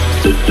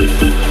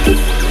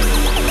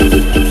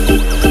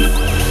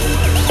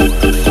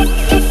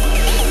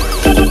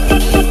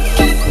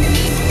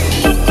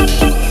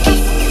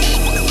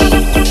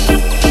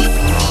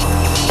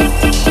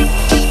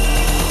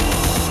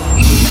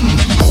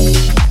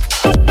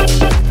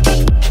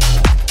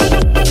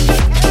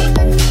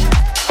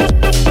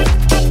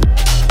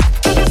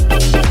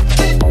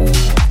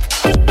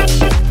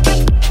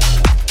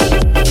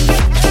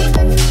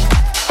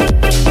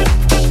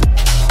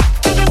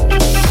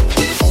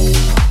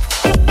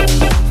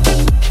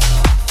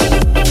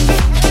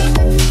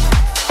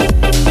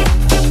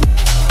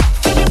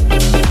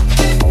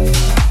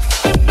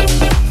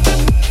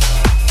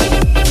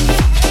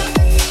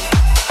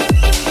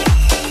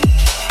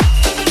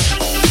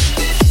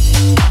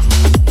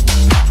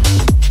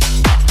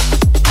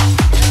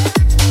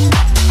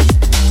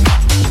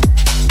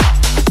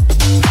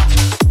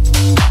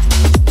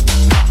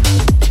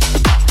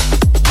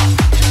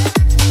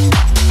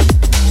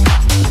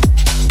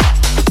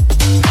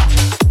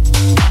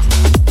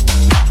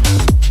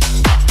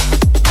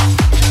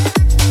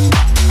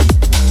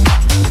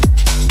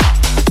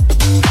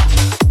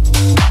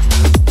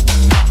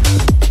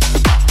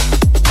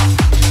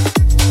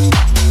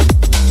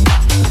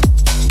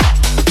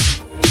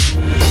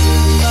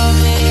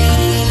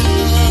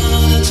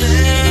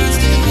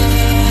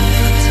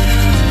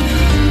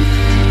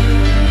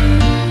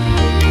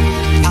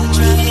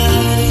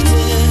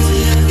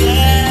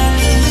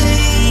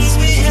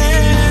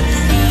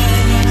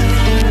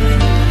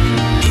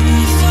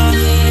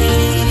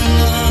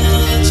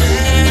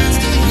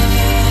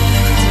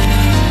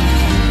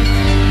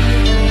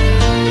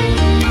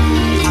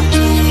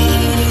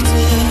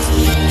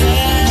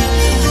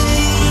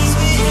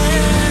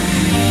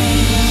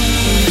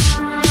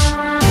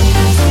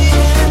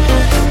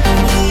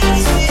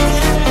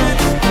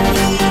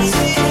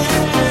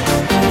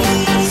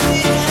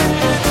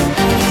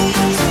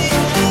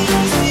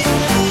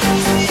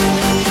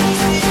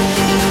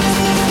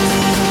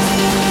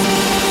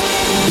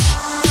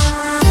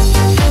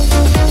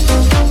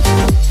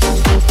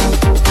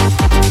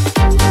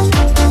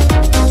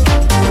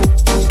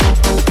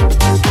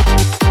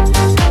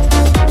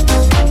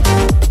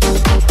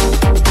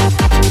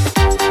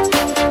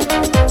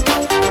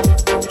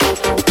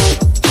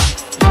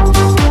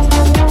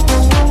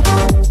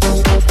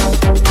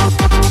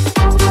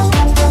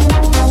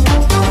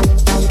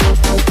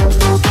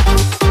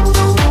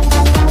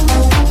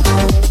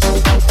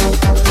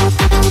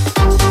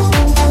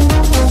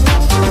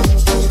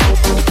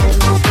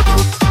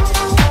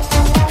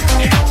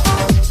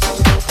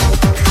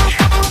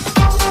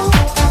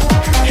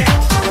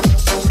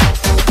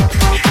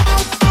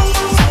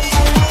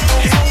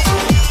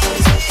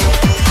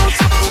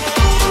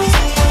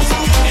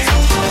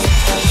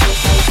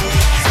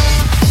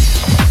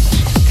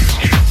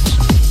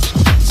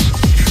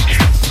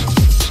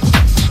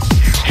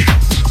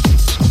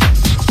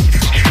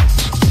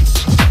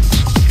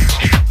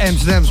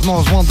 Amsterdam's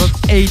Most Wanted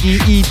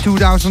ADE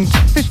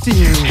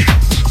 2015.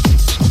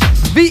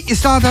 Wie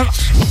staat er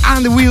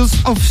aan de Wheels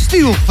of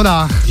Steel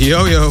vandaag?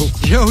 Yo-yo.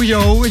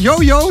 Yo-yo,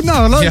 yo-yo,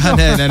 nou leuk. Ja,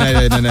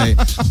 nee.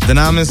 De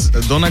naam is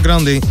Donna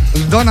Grandi.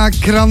 Donna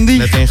Grandi.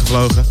 Net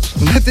ingevlogen.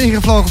 Net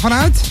ingevlogen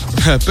vanuit?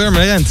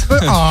 Permanent.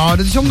 Oh,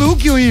 dat is om de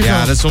hoek, joh, hier.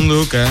 Ja, dat is om de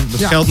hoek, hè.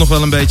 Dat geldt nog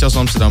wel een beetje als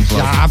Amsterdam,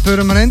 geloof ik. Ja,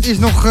 Permanent is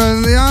nog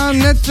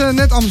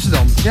net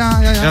Amsterdam.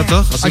 Ja,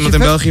 toch? Als iemand in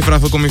België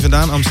vraagt, waar kom je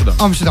vandaan? Amsterdam.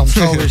 Amsterdam,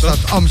 zo is dat.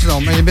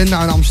 Amsterdam. En je bent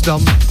nou in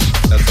Amsterdam.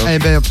 En je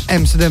bent op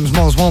Amsterdam's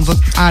Most Wanted,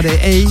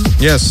 ADE.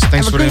 Yes,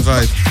 thanks for the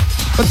invite.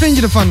 Wat vind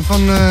je ervan,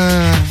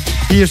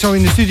 hier zo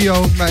in de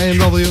studio bij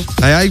AMW?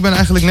 Nou ja, ik ben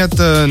eigenlijk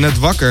net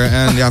wakker.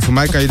 En ja, voor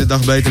mij kan je de dag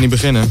beter niet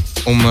beginnen.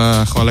 Om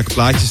gewoon lekker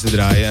plaatjes te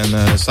draaien.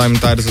 En Simon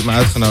Tijdens had me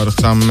uitgenodigd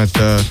samen met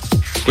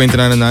Quinten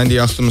 99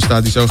 die achter me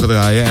staat, die zo gaat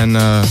draaien. En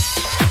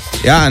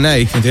ja, nee,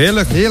 ik vind het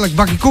heerlijk. Heerlijk,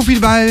 bakje koffie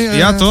erbij.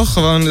 Ja, toch?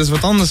 Gewoon, dat is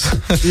wat anders.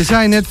 Je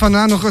zei net van,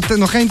 nou,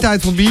 nog geen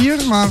tijd voor bier,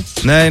 maar...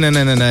 Nee,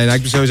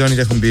 ik ben sowieso niet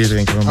echt een bier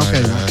drinken.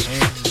 Oké.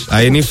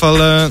 In ieder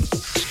geval,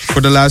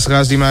 voor de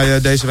luisteraars die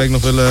mij deze week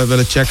nog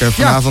willen checken.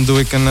 Vanavond doe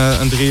ik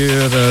een 3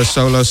 uur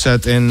solo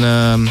set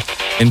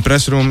in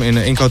Pressroom in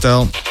Ink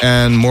Hotel.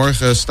 En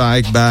morgen sta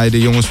ik bij de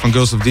jongens van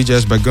Girls of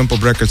DJs bij Gump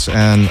Up Records.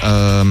 En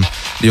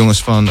de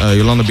jongens van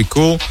Jolanda Be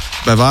Cool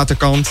bij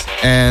Waterkant.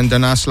 En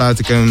daarna sluit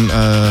ik hem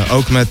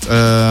ook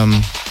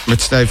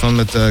met Stefan,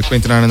 met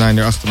Quinten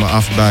 99 erachter me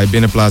af bij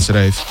Binnenplaats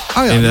Reef.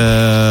 Oh ja.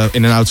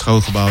 In een oud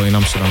schoolgebouw in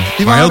Amsterdam.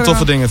 Maar heel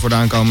toffe dingen voor de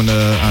aankomende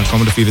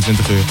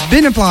 24 uur.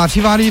 Binnenplaats,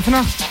 die waren hier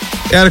vannacht.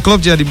 Ja, dat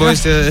klopt. Ja, die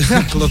boys,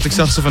 klopt. Ik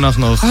zag ze vannacht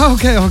nog.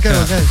 Oké.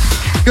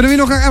 Kunnen we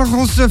nog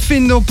ergens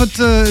vinden op het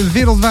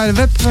wereldwijde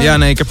web? Ja,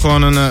 nee, ik heb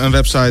gewoon een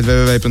website,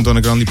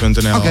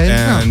 www.donnegrandi.nl. Okay,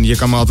 en je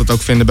kan me altijd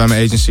ook vinden bij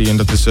mijn agency. En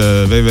dat is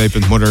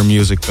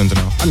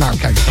www.modernmusic.nl. Nou,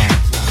 kijk eens aan.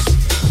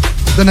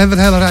 Dan hebben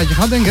we het hele rijtje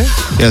gehad, denk ik.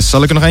 Yes,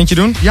 zal ik er nog eentje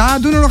doen? Ja,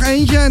 doe er nog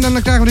eentje. En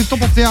dan krijgen we die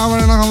top of the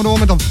hour. En dan gaan we door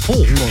met een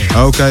volgende.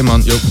 Oké,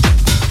 man. Yo.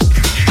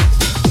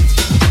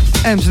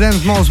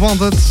 Amsterdam's Most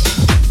Wanted.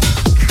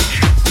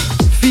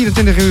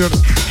 24 uur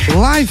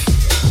live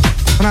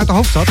vanuit de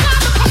hoofdstad.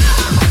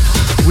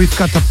 We've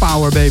got the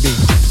power, baby.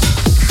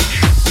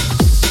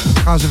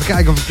 Gaan we eens even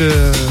kijken of ik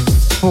de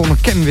volgende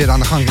cam weer aan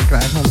de gang kan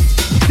krijgen. Want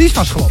die is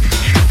vastgelopen.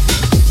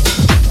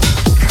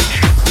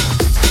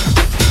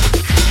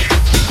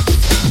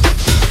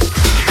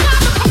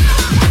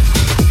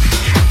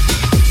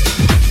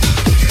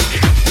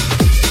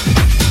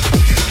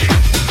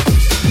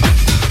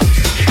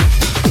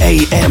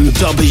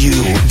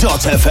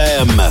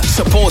 AMW.FM,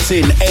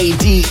 supporting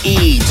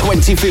ADE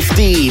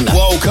 2015.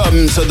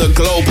 Welcome to the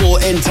Global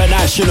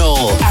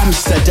International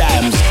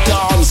Amsterdam's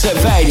dance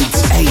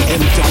event.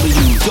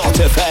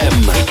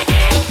 AMW.FM.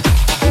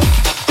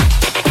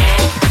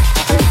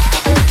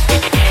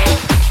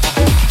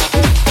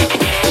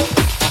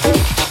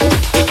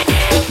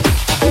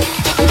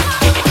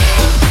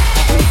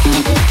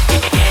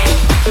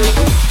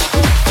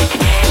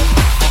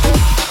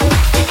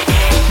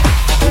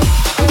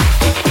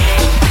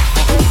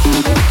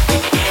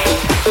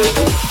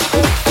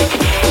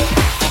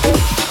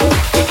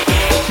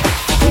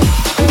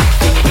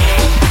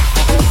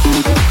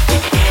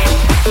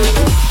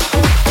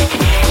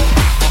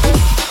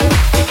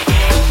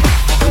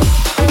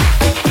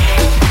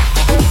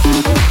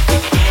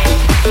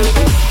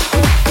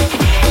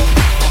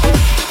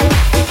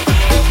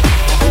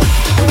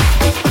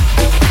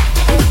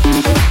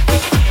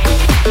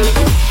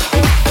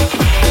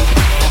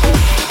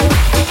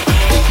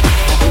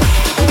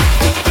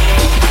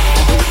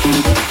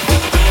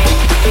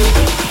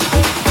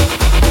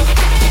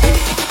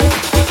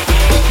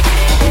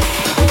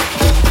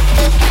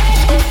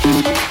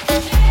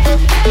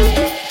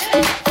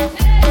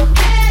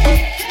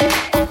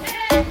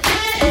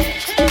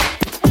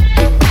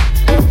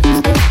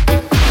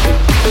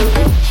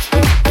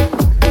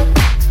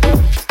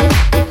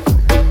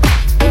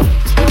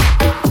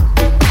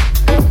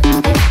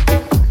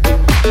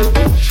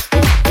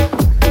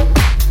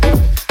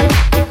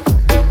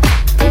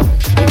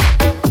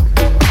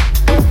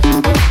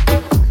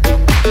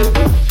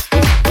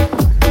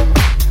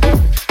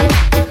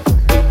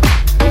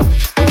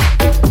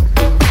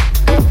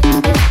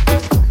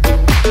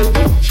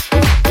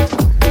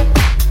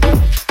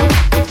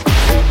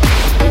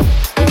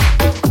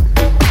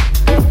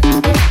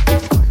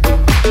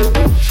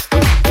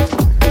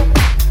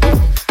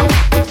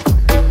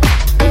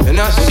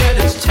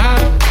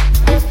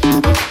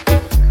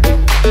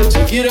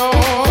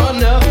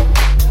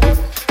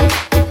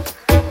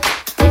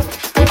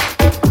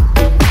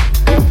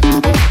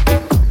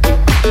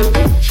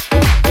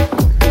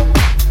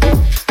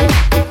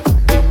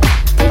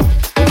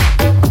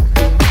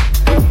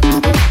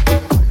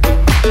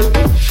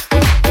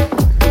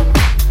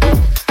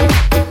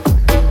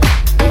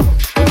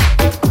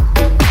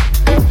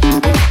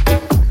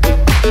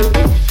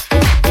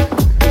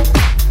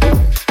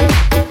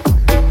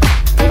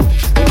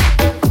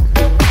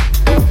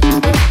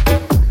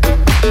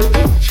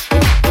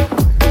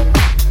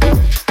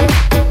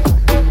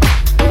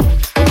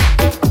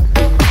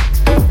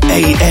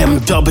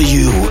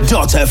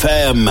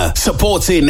 AMW.FM, supporting